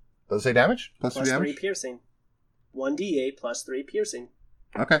damage. Does it say damage? Plus Plus 3 3 damage? piercing. 1d8 plus 3 piercing.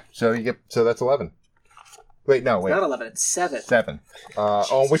 Okay, so so that's 11. Wait, no, wait. Not 11, it's 7. 7.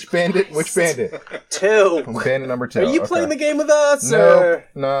 Oh, which bandit? Which bandit? 2. Bandit number 2. Are you playing the game with us? No, Or?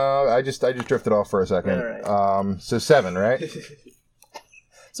 no, I just drifted off for a second. All right. So 7, right?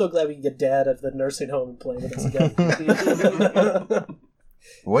 So glad we can get Dad out of the nursing home and play with us again.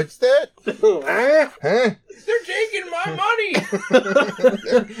 What's that? Ah! Huh? They're taking my money.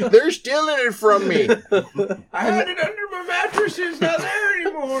 They're stealing it from me. I had it under my mattresses. Not there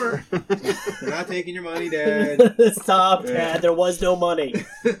anymore. All not taking your money, Dad. Stop, Dad. There was no money.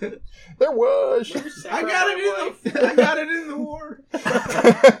 There was. I got it in the war.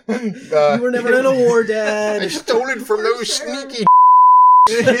 You were never in a war, I Dad. stole it from those sneaky.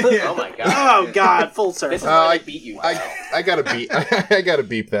 Oh my god. Oh, God. Full This circle. is why they beat you now. I gotta beep. I gotta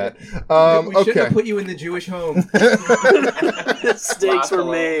beep that. We should Okay. have put you in the Jewish home. Mistakes were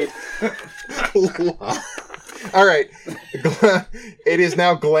Buffalo. made. All right. It is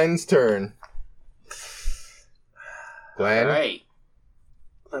now Glenn's turn. Glenn. Alright,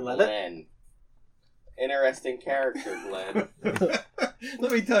 I love it. Glenn. Interesting character, Glenn.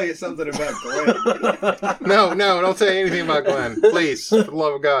 Let me tell you something about Glenn. No, don't say anything about Glenn, please, for the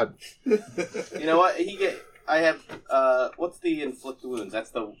love of God. You know what? I have, what's the inflict wounds?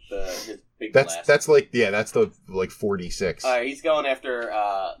 That's his big That's blast. that's like that's the 4d6. Alright, he's going after,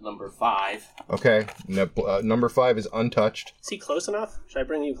 number 5. Okay. Number 5 is untouched. Is he close enough? Should I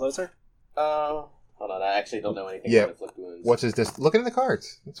bring you closer? Hold on, I actually don't know anything Yeah. about inflict wounds. What's his Look at the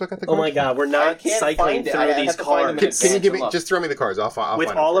cards. Let's look at the Oh cards. my God, we're I not can't cycling find it. through I have these to find them cards. Can you give me? Look. Just throw me the cards. I'll find With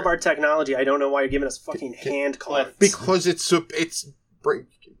them all for of you. our technology, I don't know why you're giving us fucking hand cards. Because it's.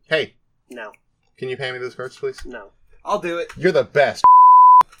 Hey, No, can you pay me those cards, please? no. I'll do it. You're the best.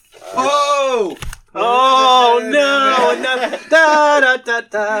 Oh! Oh no! No. Da da da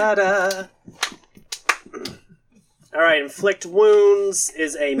da da. All right, inflict wounds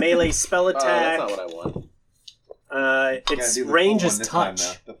is a melee spell Oh, that's attack. not what I want. Its range is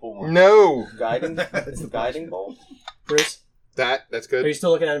touch. The full one. No. Guiding bolt? Bruce, That's are good. you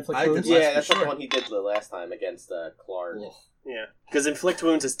still looking at inflict I could- wounds? Yeah, that's for the sure. one he did the last time against Clark. Yeah, because inflict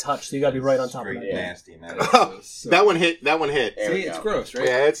wounds is touch, so you gotta be right on top of Straight it. Yeah. nasty, man. That one hit. That one hit. There we See, it's go. gross, right?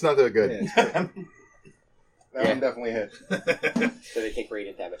 Yeah, it's not that good. Yeah, it's That one definitely hit. So they take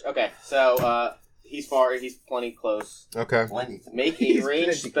radiant damage. Okay, so he's plenty close. Okay. Make a He's ranged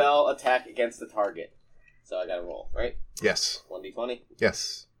plenty spell attack against the target. So I gotta roll, right? Yes. 1d20.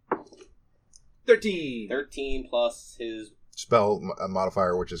 Yes. 13. 13 plus his Spell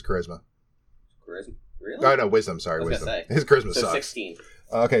modifier, which is charisma. charisma. Really? Oh no, wisdom. Sorry, I was wisdom. gonna say. His charisma So sucks. 16.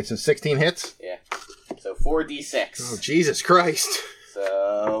 Okay, so 16 hits. Yeah. So 4d6. Oh Jesus Christ!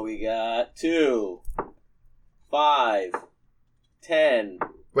 So we got 2, 5, 10,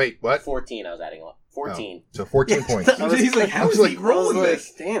 Wait, what? 14. I was adding on. 14. So 14 points. He's like, how I was is like- he rolling I was this?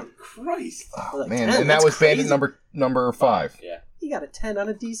 like, damn. Christ. I was like, Man, 10, and that that's was bandit crazy. number 5. Yeah. He got a 10 on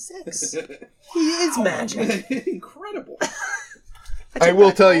a d6. He is magic. Incredible. I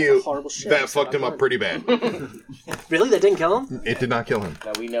will tell That's you horrible shit. that fucked him up pretty bad. Really? That didn't kill him? It did not kill him.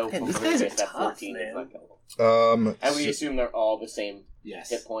 Now we know Man, from these guys are previous that tough, 14 man. is not killable. And we So- assume they're all the same Yes.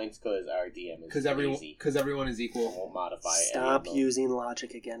 hit points because our DM is Because lazy. everyone is I equal. won't modify any Stop of them. using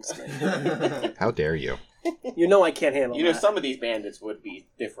logic against me. how dare you? You know I can't handle You know, that. some of these bandits would be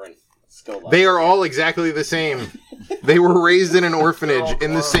different skill levels. They are all exactly the same. They were raised in an orphanage, Oh,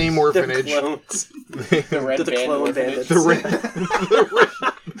 in the same They're orphanage. clones. the red They're the band clone orphanage.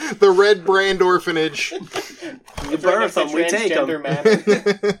 bandits. The red brand orphanage. You It's like birth it's a them, we take transgender them.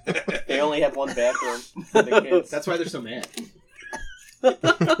 map. They only have one bathroom for the kids. That's why they're so mad.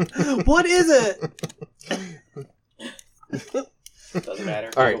 What is it? Doesn't matter.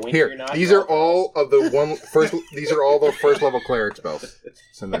 All You're right, winter, here. you're not, These you're are all of the first. These are all the first level cleric spells.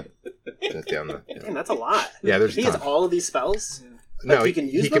 Send that down the. Man, that's a lot. Yeah, there's He a has ton. all of these spells? No, Like, he he can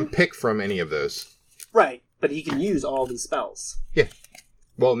use can them? pick from any of those. Right, but he can use all these spells.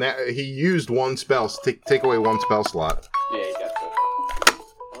 Well, now he used one spell. So take away one spell slot. Yeah, he's got to.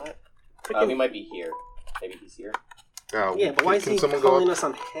 What? Oh, he might be here. Maybe he's here. Oh, Yeah, but why is can he someone go calling up? us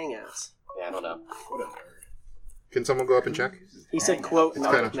on Hangouts? Yeah, I don't know. What a nerd. Can someone go up and check? He said, quote, It's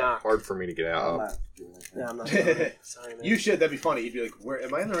not kind of knock. hard for me to get I'm out. not doing it. No, I'm not doing it. Sorry, man. You should. That'd be funny. You'd be like, "Where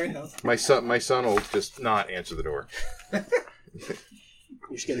am I in the right house?" My son will just not answer the door,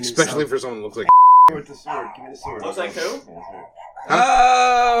 You should get a new especially sound. for someone that looks like. With the sword. Give me the sword. Looks like who? Yeah, sword.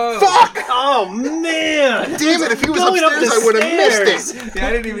 Oh! Fuck! Oh, man! Damn it! If he was Going up upstairs, the I would have missed stairs. it. Yeah,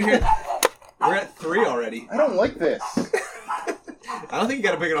 I didn't even hear. We're at 3 already. I don't like this. I don't think you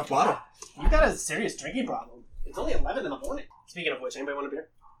got a big enough bottle. You got a serious drinking problem. It's only 11 in the morning. Speaking of which, anybody want a beer?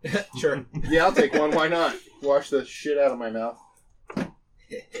 Sure. Yeah, I'll take one. Why not? Wash the shit out of my mouth.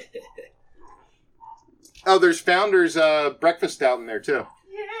 Oh, there's Founder's breakfast stout in there too.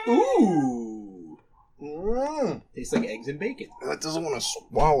 Ooh. Mm, Tastes like eggs and bacon. that doesn't want to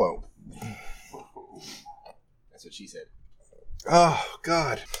swallow. That's what she said. Oh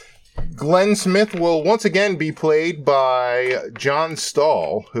God. Glenn Smith will once again be played by John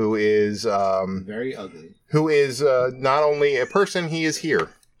Stahl, who is Very ugly. not only a person, he is here.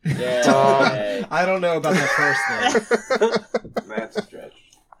 Yeah. I don't know about that first thing. That's a stretch.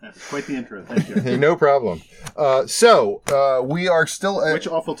 That's quite the intro. Thank you. Hey, no problem. So we are still at... Which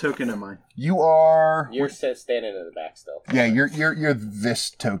awful token am I? You are... You're standing in the back still. Yeah, you're this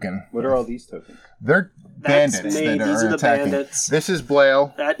token. What are all these tokens? They're That's bandits me. that These are are the attacking. bandits. This is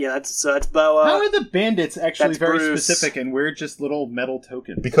Blail. That's Boa. How are the bandits actually that's very Bruce. specific and we're just little metal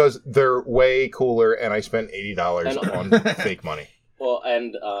tokens? Because they're way cooler, and I spent $80 on fake money. Well,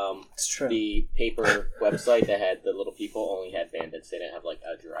 and It's true. the paper website that had the little people only had bandits. They didn't have like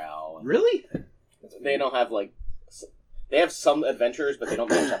a drow. And Really? they don't have like. They have some adventurers, but they don't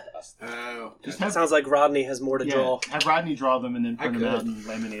match up to us. Oh. Just It have, sounds like Rodney has more to draw. have Rodney draw them and then I print them out could. and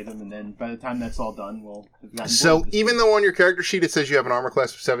laminate them, and then by the time that's all done, we'll have gotten So bored of this. even though on your character sheet it says you have an armor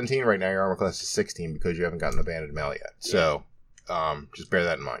class of 17, right now your armor class is 16 because you haven't gotten the bandit mail yet. So just bear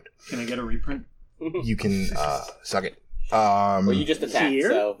that in mind. Can I get a reprint? You can suck it. Well, you just attacked. Here?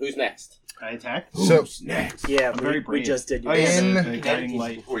 So who's next? I attack? So Next. Yeah, I'm very we brave. just did. Oh, yeah, In- the guiding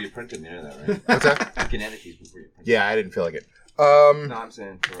light. before you print them, you know that, right? what's that? Kinetic keys before you print them. Yeah, I didn't feel like it. No, I'm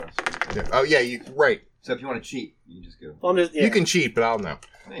saying for us. Yeah. Oh yeah, you right. So if you want to cheat, you can just go. Well, I'm just, yeah. You can cheat, but I'll know.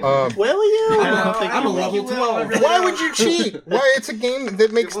 Will you? I don't think I'm a you will. level 12. Why would you cheat? Why? It's a game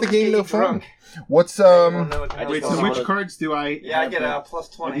that makes the game no fun. What's Wait, so which cards do I Yeah, I have get that- a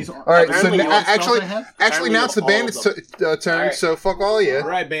plus are 20. these All right, so Apparently now, all spells actually, I have? actually now it's the Apparently bandits' all of turn. Alright. So fuck all of you All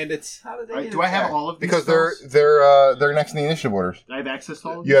right, bandits. How did they Alright, get do I have attacked? all of these because spells? they're next in the initiative orders. I have access to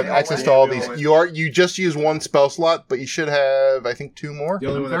all of You these? have access to all these. You just use one spell slot, but you should have I think 2 more. The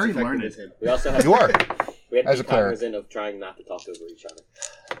only I'm one that's very effective learned. is him. We also have. You are. We have As to a be cleric. cognizant of trying not to talk over each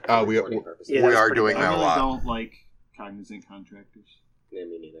other. We Recording purposes. Yeah, we that's are pretty doing bad. I that a really lot. don't like cognizant contractors. Yeah,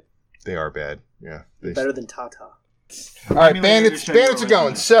 me neither. They are bad. Yeah. They- Better than Tata. All right, I mean, bandits. maybe Bandits show are you a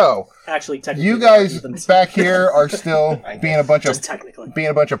going. resume. So Actually, technically, you they're guys better than- back here are still being a bunch of just technically.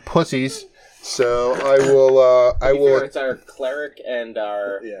 pussies. So I will. I To be fair, will. it's our cleric and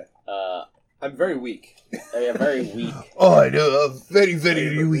our. Yeah. Uh, I'm very weak. they are very weak. Oh, I know. Very,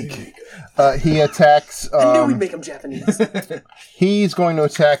 very weak. He attacks. I knew we'd make them Japanese. He's going to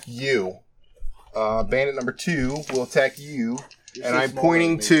attack you. Bandit number 2 will attack you, and so I'm small,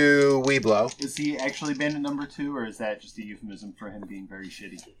 pointing though, to Weeblo. Is he actually bandit number 2, or is that just a euphemism for him being very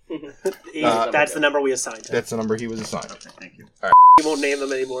shitty? That's the number we assigned him. That's the number he was assigned. Okay, thank you. We won't name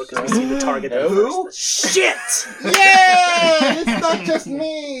them anymore because we seem to target them Who? first. Shit! Yeah, it's not just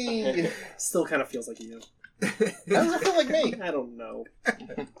me. Still kind of feels like you. How does it feel like me? I don't know.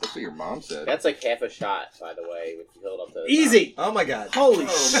 That's what your mom said. That's like half a shot, by the way, if you hold up to. Easy! Oh my god. Holy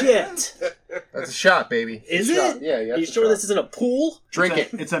shit! That's a shot, baby. Is Shot. it? Yeah, Are you sure this isn't a pool? Drink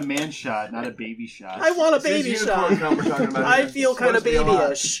it's it. It's a man shot, not a baby shot. I want a This is baby unicorn shot. cum we're talking about I here. feel kind of Supposed to be a lot.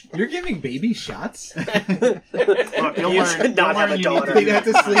 babyish. You're giving baby shots? Look, you'll You learn. should not you'll have learn a you daughter. need You'd have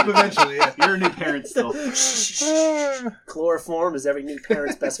to sleep eventually, yeah. You're a new parent still. Chloroform is every new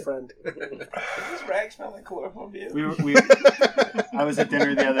parent's best friend. Does rag smell like chloroform to you? I was at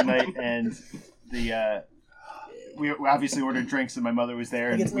dinner the other night, and we obviously ordered drinks, and my mother was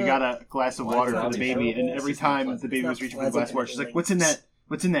there, and It's we not- got a glass of water for the baby, and every time the baby was reaching for the glass of water, she's like, "What's in that?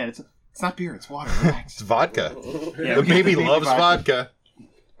 What's in that? It's not beer, it's water. Relax." It's vodka. Yeah, The we baby gave the loves vodka.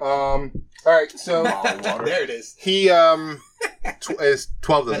 All right, so There it is. he is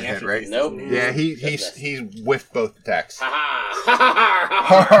 12 doesn't hit, right? Nope. Yeah, he's whiffed both attacks. Ha ha!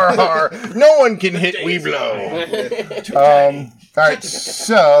 Har har har! No one can hit Weeblo. All right,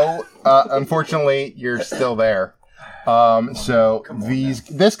 so unfortunately you're still there. So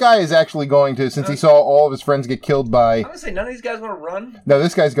this guy is actually going to, since he saw all of his friends get killed by. I'm gonna say none of these guys want to run. No,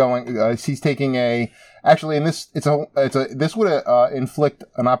 this guy's going. He's taking a. Actually, in this, this would inflict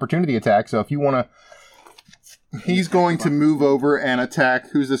an opportunity attack. So if you want to, he's going to move over and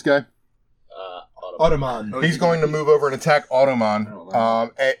attack. Who's this guy? Ottoman. He's going to move over and attack Ottoman.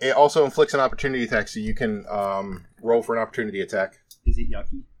 It also inflicts an opportunity attack, so you can roll for an opportunity attack. Is it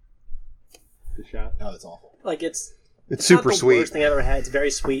yucky? The shot. Oh, that's awful. Like it's Super not the sweet. worst thing I've ever had. It's very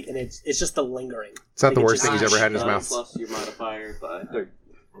sweet, and it's just the lingering. It's not the Like, worst thing he's ever had in his mouth. Plus your modifier by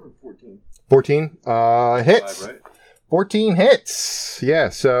 14. 14 hits. 5, right? 14 hits. Yeah.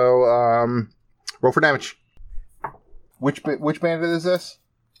 So roll for damage. Which bandit is this?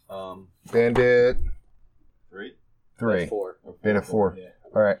 Bandit 3. 4. Bandit 4. Yeah.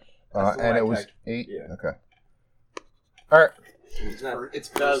 All right. That's the And one it I was attacked. 8. Yeah. Okay. All right. It's not. It's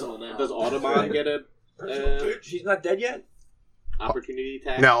Does personal now. Audemars get a She's not dead yet. opportunity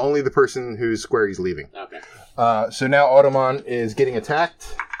attack? Now only the person whose square he's leaving. Okay. So now Ottoman is getting attacked,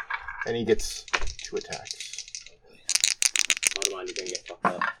 and he gets 2 attacks. Audemars, you're gonna get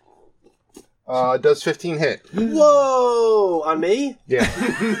fucked Does 15 hit? Whoa! On me? Yeah.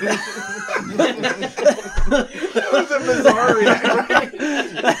 That was a bizarre reaction.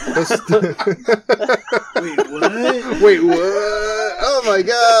 Wait, what? Oh my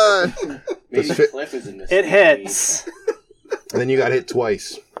god! Maybe Does fit- Cliff is in this. It hits. And then you got hit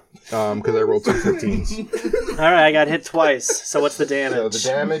twice. Because I rolled two 15s. Alright, I got hit twice. So what's the damage? So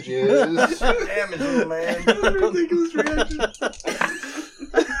the damage is Damage, little man. Ridiculous reaction.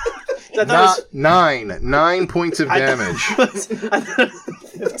 I thought 9 points of damage. I thought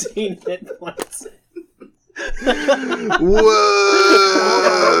it was 15 hit points.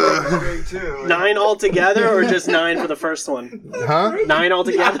 Whoa! Big too. 9 altogether, or just 9 for the first one? Huh? 9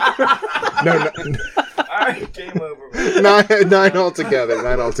 altogether? No, Alright, game over, man. 9 altogether. 9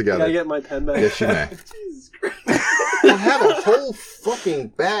 Gotta altogether. get my pen back. Yes, you may. You have a whole fucking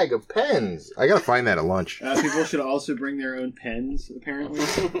bag of pens. I gotta find that at lunch. People should also bring their own pens, apparently,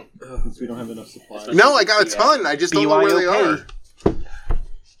 since we don't have enough supplies. No, I got a ton. I just don't know where they are. BYOP.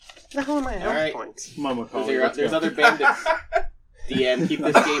 The hell are my health Alright. points? Come on, Macaulay. There's other bandits. DM, keep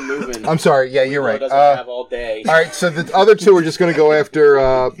this game moving. I'm sorry. Yeah, you're right. Doesn't have all day. All right, so the other two are just gonna go after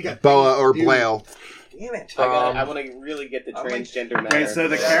Boa or Blale. Damn it. I want to really get the transgender matter. Okay, so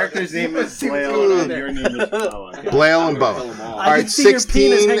the character's name is Blale, and your name is Boa. Blale and Kill Boa. them all. I Alright, can see your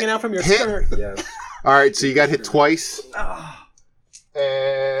 16 penis hanging out from your hit. skirt. Yes. All right, so you got hit twice. Ah.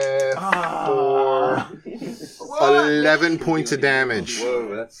 And for 11 points of damage.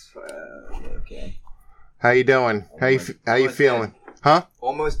 Whoa, that's okay. How you doing? How you feeling? Huh?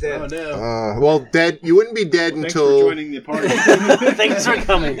 Almost dead. Oh no. Well, dead. You wouldn't be dead Thanks for until joining the party. Thanks for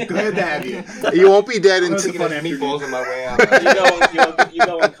coming. Glad to have you. you won't be dead I was until. thinking of meatballs on my way out. You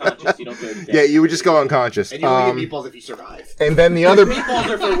go unconscious. You don't go dead. Yeah, you would just go unconscious. And you only get meatballs if you survive. And then the other. Meatballs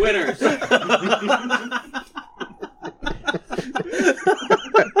are for winners.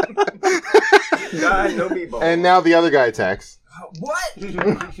 God, no meatballs. And now the other guy attacks. What?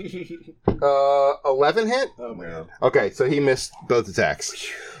 11 hit. Oh my god. Okay, so he missed both attacks.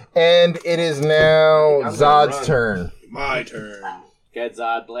 And it is now I'm gonna Zod's run. turn. My turn. Get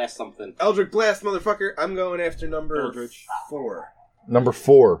Zod, blast something. Eldritch Blast, motherfucker. I'm going after number Eldritch. 4. Number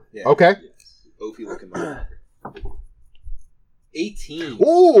 4. Yeah. Okay. Oafy looking motherfucker. 18.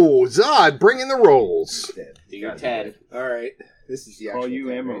 Ooh, Zod, bring in the rolls. Dead. Do your 10. Alright. This is the actual Call you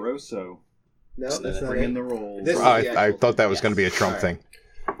thing, right? Amoroso. No, that's not Bring in it. the rolls. This is I the I actual thought that thing. was going to be a Trump All thing.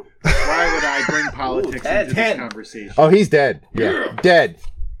 Why would I bring politics into this 10. conversation? Oh, he's dead. Yeah, dead.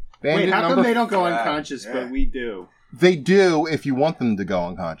 Wait, Bandit how come number they don't go Yeah. unconscious, Yeah. but we do? They do if you want them to go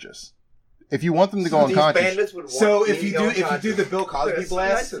unconscious. If you want them to go These unconscious, bandits would want So me if to you go do unconscious. the Bill Cosby That's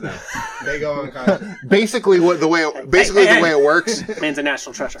blast, nice of them. they go unconscious. basically the way it works. Man's a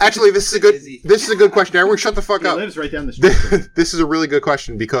national treasure. Actually, this is a good question. Everyone, shut the fuck He up. lives right down the street. This is a really good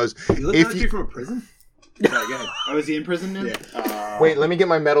question because You live if down the you street from a prison? Sorry, go ahead. Oh, is he in prison now? Yeah. wait, let me get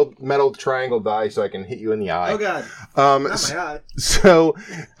my metal triangle die so I can hit you in the eye. Oh god. Um, Not my eye. So,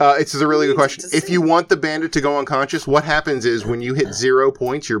 it's a really good question. If you want the bandit to go unconscious, what happens is when you hit 0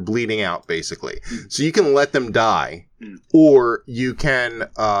 points, you're bleeding out, basically. So you can let them die, or you can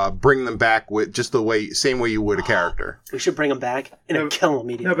bring them back with just same way you would a character. We should bring him back and No, kill him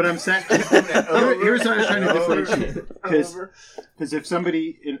immediately. No, but I'm saying here's what I was trying to differentiate. Because if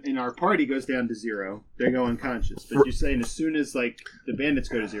somebody in our party goes down to 0, they go unconscious. But you're saying as soon as like the bandits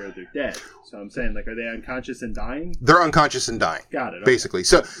go to 0, they're dead. So I'm saying like, are they unconscious and dying? They're unconscious and dying. Got it. Okay. Basically.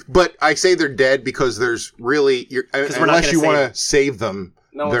 So, but I say they're dead because there's really, we're not unless gonna you save want them. to save them.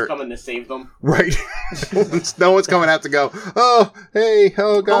 No one's They're- coming to save them. Right. No one's coming out to go, oh, hey,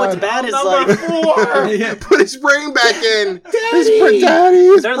 oh, Oh, God. what's bad is Number like 4! Put his brain back in. His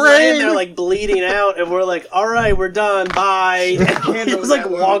they're brain. laying there like bleeding out, and we're like, "All right, we're done. Bye." And he was like,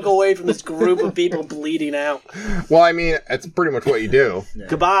 walk away from this group of people bleeding out. Well, I mean, that's pretty much what you do.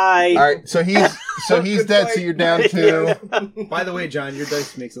 Goodbye. All right, so he's dead. So you're down to By the way, John, your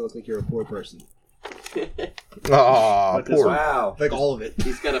dice makes it look like you're a poor person. oh, poor Wow. Like all of it.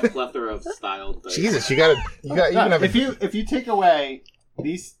 He's got a plethora of styled dice. Jesus. You got you can have If you take away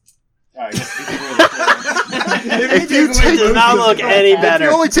these, I guess if you take away the if you It take does not look any if you better.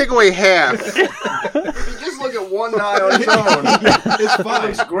 only take away half. If you just look at one die on its own, It's fine.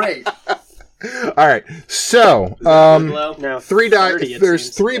 it's great. All right, so Glow? No, three 30, it there's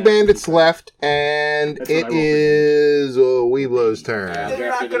seems. 3 bandits left, and That's what I it will is Weeblo's turn. Yeah. They're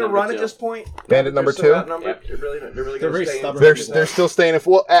not going to run at this point. Bandit number They're so 2. outnumbered. They're really They're going very to stay. stubborn. They're still staying.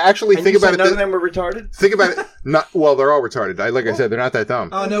 Well, actually, And think you about said it. none of them were retarded. Think about it. Not well. They're all retarded. Like I said, they're not that dumb.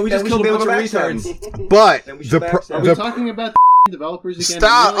 Oh no, we Then just we killed a should bunch of be able to backstab retards. them. But Then we should backstab. Are we the talking about the developers again?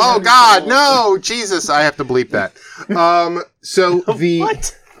 stop. I'm really Oh having God, trouble. no, Jesus! I have to bleep that. So the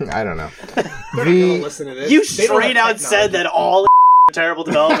What? I don't know. Listen to this. You They don't straight have out said technology. that all terrible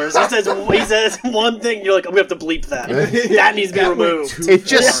developers. He says one thing, you're like, I'm gonna have to bleep that. That needs to be That went removed. too It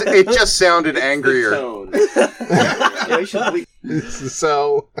just sounded The angrier. tone. Yeah, you should bleep.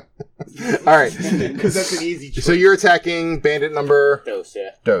 So, all right. because that's an easy choice. So you're attacking bandit number Dose,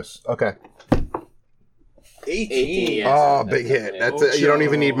 yeah. Dose. Okay. 18. Yeah, Oh, so big that's hit. it. That's you don't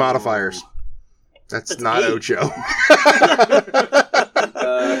even need modifiers. That's not 8. Ocho.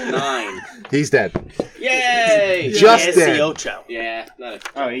 9. He's dead. Yay! Just it's dead. the Ocho. Yeah, not a.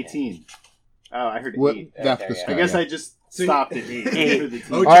 Oh, 18. Oh, I heard What? 8. That's Okay, the yeah. sky, I guess yeah. I just stopped at 8. Eight. For the team.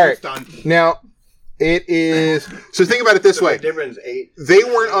 Oh, All right. Joe's done. Now, it is. So think about it this way: Difference 8. they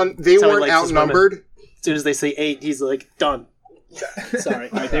weren't That's how he weren't likes his outnumbered. As soon as they say 8, he's like, done. Sorry.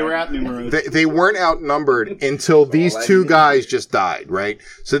 All right, they were out numerous. They weren't outnumbered until these two guys just died, right?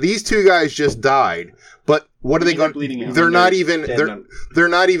 So these two guys just died, but what are they They're going? bleeding out. They're not Dead even members. they're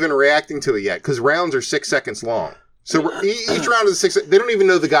not even reacting to it yet because rounds are 6 seconds long. So each round is 6. They don't even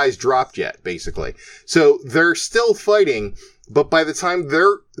know the guy's dropped yet, basically. So they're still fighting, but by the time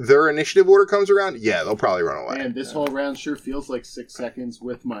their initiative order comes around, yeah, they'll probably run away. Man, this whole round sure feels like 6 seconds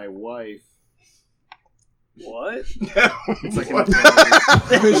with my wife. What? It's like Wah, an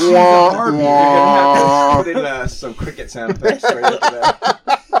You're gonna have to put in some cricket sound effects right after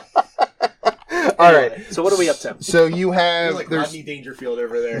that. All right. So what are we up to? So you have You're like there's Rodney Dangerfield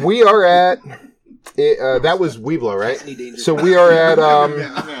over there. we are at that was Weeblo, right? Rodney Dangerfield. So we are at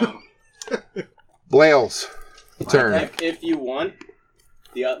No. Blaile's turn. If you want,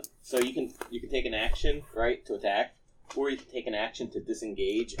 so you can take an action, right, to attack, or you can take an action to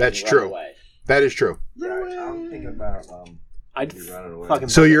disengage. That's and true. Run away. That is true. Yeah, I'm thinking about I'd you running away. fucking.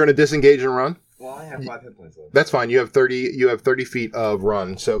 So you're going to disengage and run? Well, I have 5 hit points left. That's fine. You have 30 feet of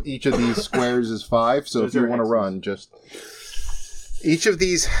run. So each of these squares is 5. So if Those you are want to hexes. run, just each of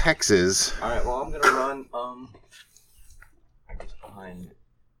these hexes. All right. Well, I'm gonna run. I guess behind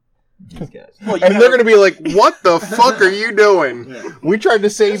these guys. Well, you And have- they're going to be like, "What the fuck are you doing? We tried to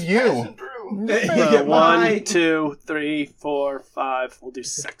save you." Passing through. 1, 2, 3, 4, 5. We'll do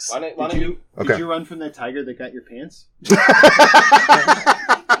 6. Why don't Did you? you, Okay. did you run from that tiger that got your pants?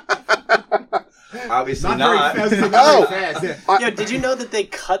 Obviously Not not. very fast. Oh. Not very fast. Yo, did you know that they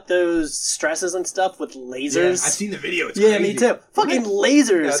cut those stresses and stuff with Yeah, lasers? I've seen the video. It's Yeah, crazy. me too. Fucking Yeah,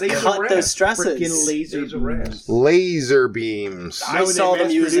 lasers they use a cut ramp. those stresses. Freaking laser There's a rest. Laser beams. I saw them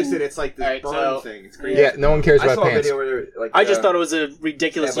using- it. It's like this Alright, burn so- thing. It's crazy. Yeah, no one cares I about saw a pants. video where they're, like I just thought it was a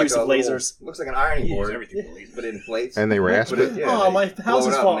ridiculous they have, use like, of a little- lasers. Looks like an ironing You use board, everything with lasers. but it inflates. And they rasp But it. yeah, Oh, they my blow house it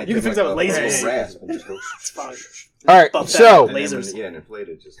is up falling. and You make can fix it that with like a lasers. little rasp and just go It's fine. All right, Buff that so with lasers. Yeah, and inflate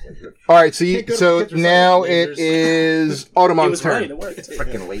it just like all right, so Can't go to so the kids' now recital. it is It Automon's was right. turn. It worked.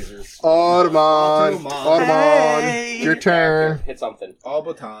 freaking lasers. Automon, Automon, Hey. your turn. Hit something. All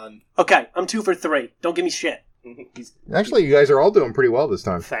baton. Okay, I'm 2 for 3. Don't give me shit. Actually, you guys are all doing pretty well this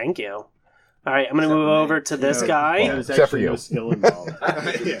time. Thank you. All right, I'm gonna move over to this guy, There's Except for actually you. no skill involved.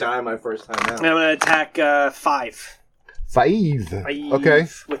 I just died my first time and out. I'm gonna attack 5. 5. Five Okay,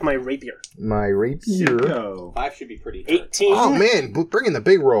 with my rapier. my rapier. Cinco. 5 should be pretty. 18. Oh man, bring in the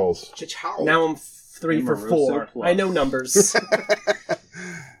big rolls. Chichow. Now I'm 3 for Amoroso 4. plus. I know numbers.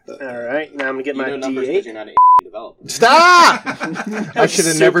 All right, now I'm gonna get You my know numbers because D8. you're not an developer. Stop! I was should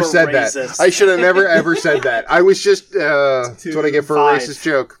have never super said racist. that. I should have never ever said that. I was just that's what I get for a 5. racist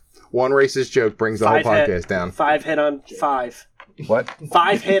joke. One racist joke brings the whole 5 hit. podcast down. 5 hit on 5. What?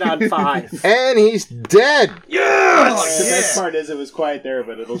 5 hit on 5. And he's dead. The best part is it was quiet there,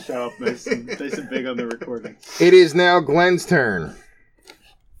 but it'll show up nice and big on the recording. It is now Glenn's turn.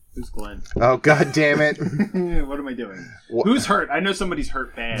 Who's Glenn? Oh god damn it! What am I doing? Wha- Who's hurt? I know somebody's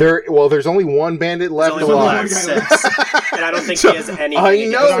hurt bad. There's only one bandit left There's only one alive. guy left. And I don't think So, he has anything. I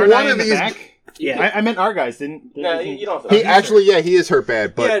against know him. Aren't one I of in the these- back? Yeah. I meant our guys. Didn't No, you don't have to. He actually, yeah, he is hurt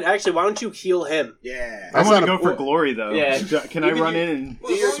bad, but Yeah, actually, why don't you heal him? Yeah. I That's want to not go a- for glory though. Yeah. Can I You can run do- in and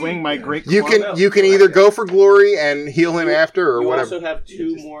do your- swing my great? you club? can either go for glory and heal him after or You whatever. also have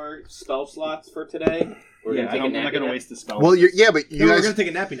 2 more spell slots for today. We're Yeah, gonna take I'm a not nappy going to nap. waste the spell. Well, but you We're guys, gonna take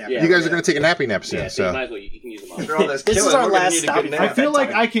a nappy nap. Yeah. you guys are going to take a nappy nap soon. Yeah, so you So might as well. You can use them all. After all this This is killing, our we're gonna last need a stop. good I nap. feel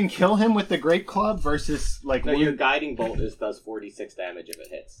like I can kill him with the great club versus like No, your weird- guiding bolt does 46 damage if it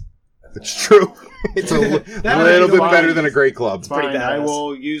hits. it's true. It's a little bit fine. better than a great club. Fine, pretty I badass.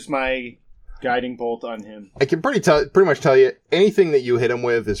 will use my guiding bolt on him. I can pretty much tell you anything that you hit him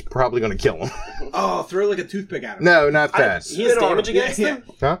with is probably going to kill him. Oh, throw like a toothpick at him. No, not that. He has damage against Yeah, him?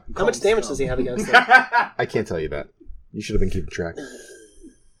 Huh? How much damage does he have against him? I can't tell you that. You should have been keeping track.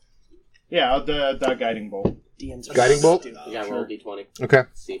 Yeah, I'll the guiding bolt. DMs are Guiding bolt? stupid. You gotta roll a d20. Okay.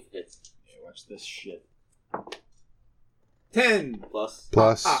 See if it hits. Watch this shit. 10. Plus.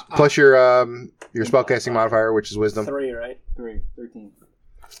 Plus your spellcasting modifier, which is wisdom. 3, right? 13.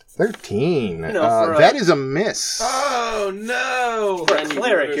 13. You know, for a- that is a miss. Oh, no. For a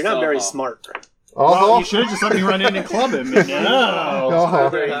cleric, you're not very smart. Well, you should have just let me run in and club him. Oh.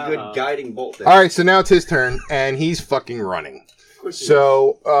 Very good guiding bolt there. All right, so now it's his turn, and he's fucking running.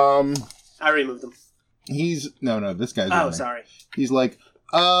 So, I removed him. he's no, this guy's Oh, running. sorry. He's like,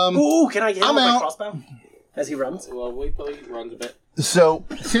 Ooh, can I hit him I'm with my out. crossbow? As he runs? Well, wait till he runs a bit. So,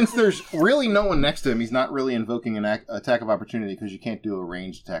 since there's really no one next to him, he's not really invoking an attack of opportunity because you can't do a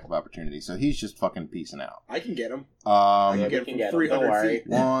ranged attack of opportunity. So he's just fucking peacing out. I can get him. Yeah, I we can can get get him him, don't 300 worry. feet.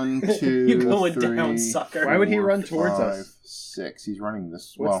 1, 2, You're going 3, down, sucker. Why would he 4, run towards 5, us? 6. He's running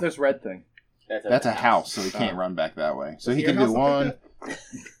this. What's Well, this red thing? that's a house, so he can't run back that way. So he Your can do house look like 1,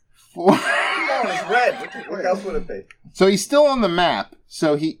 4. Oh, it's red. What else would it be? So he's still on the map.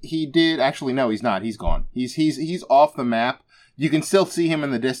 So he did actually no, he's not. He's gone. He's off the map. You can still see him in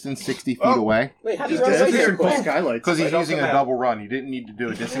the distance, 60 feet away, Wait, how do you Just run did so some cool quick? skylights. because he's Right off using the a map. double run. He didn't need to do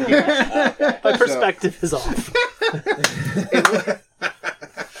a disengage. My perspective is off.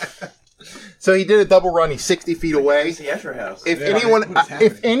 So he did a double run. He's 60 feet away. It's the Escher house. If Yeah, anyone, what is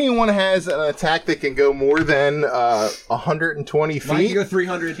happening? if anyone has an attack that can go more than 120 Mike, you feet, go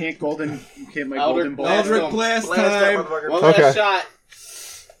 300. Can't my Elder golden bolt. Blast. Eldritch Blast Blast that time. motherfucker. One Okay. last shot.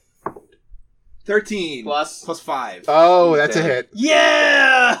 13. Plus. Plus 5. oh, that's a hit.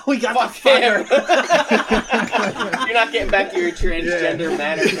 Yeah! We got Fuck the him. fucker. You're not getting back to your transgender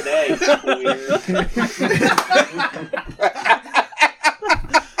manner today.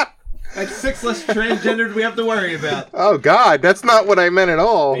 That's 6 less transgendered we have to worry about. Oh God, that's not what I meant at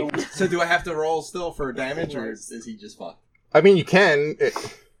all. So do I have to roll still for damage, or is he just fucked? I mean, you can.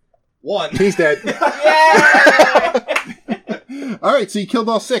 1. He's dead. Yeah! All right, so you killed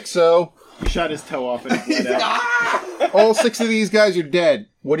all 6. So He shot his toe off and it bled out. all 6 of these guys are dead.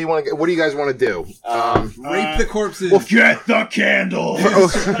 What do you want to? What do you guys want to do? Rape the corpses. Get the candle!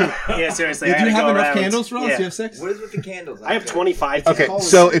 Yeah, seriously. Did I you gotta have go enough around. candles for us? Yeah. You have 6? What is with the candles? I have 25. Okay,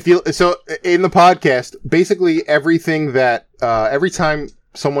 so in the podcast, basically everything that every time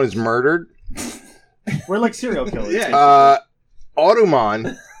someone is murdered, We're like serial killers. Yeah.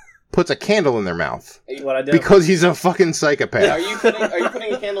 Automon puts a candle in their mouth What I do? because he's a fucking Are psychopath. you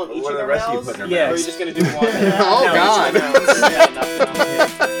putting a candle in each What of are the their rest of you mouths? putting in their Yeah. Or are you just gonna do one? Oh, No, God. it's just- Yeah, enough now.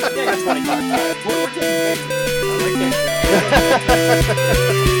 Yeah, I got 25. We're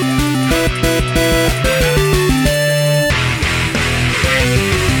taking-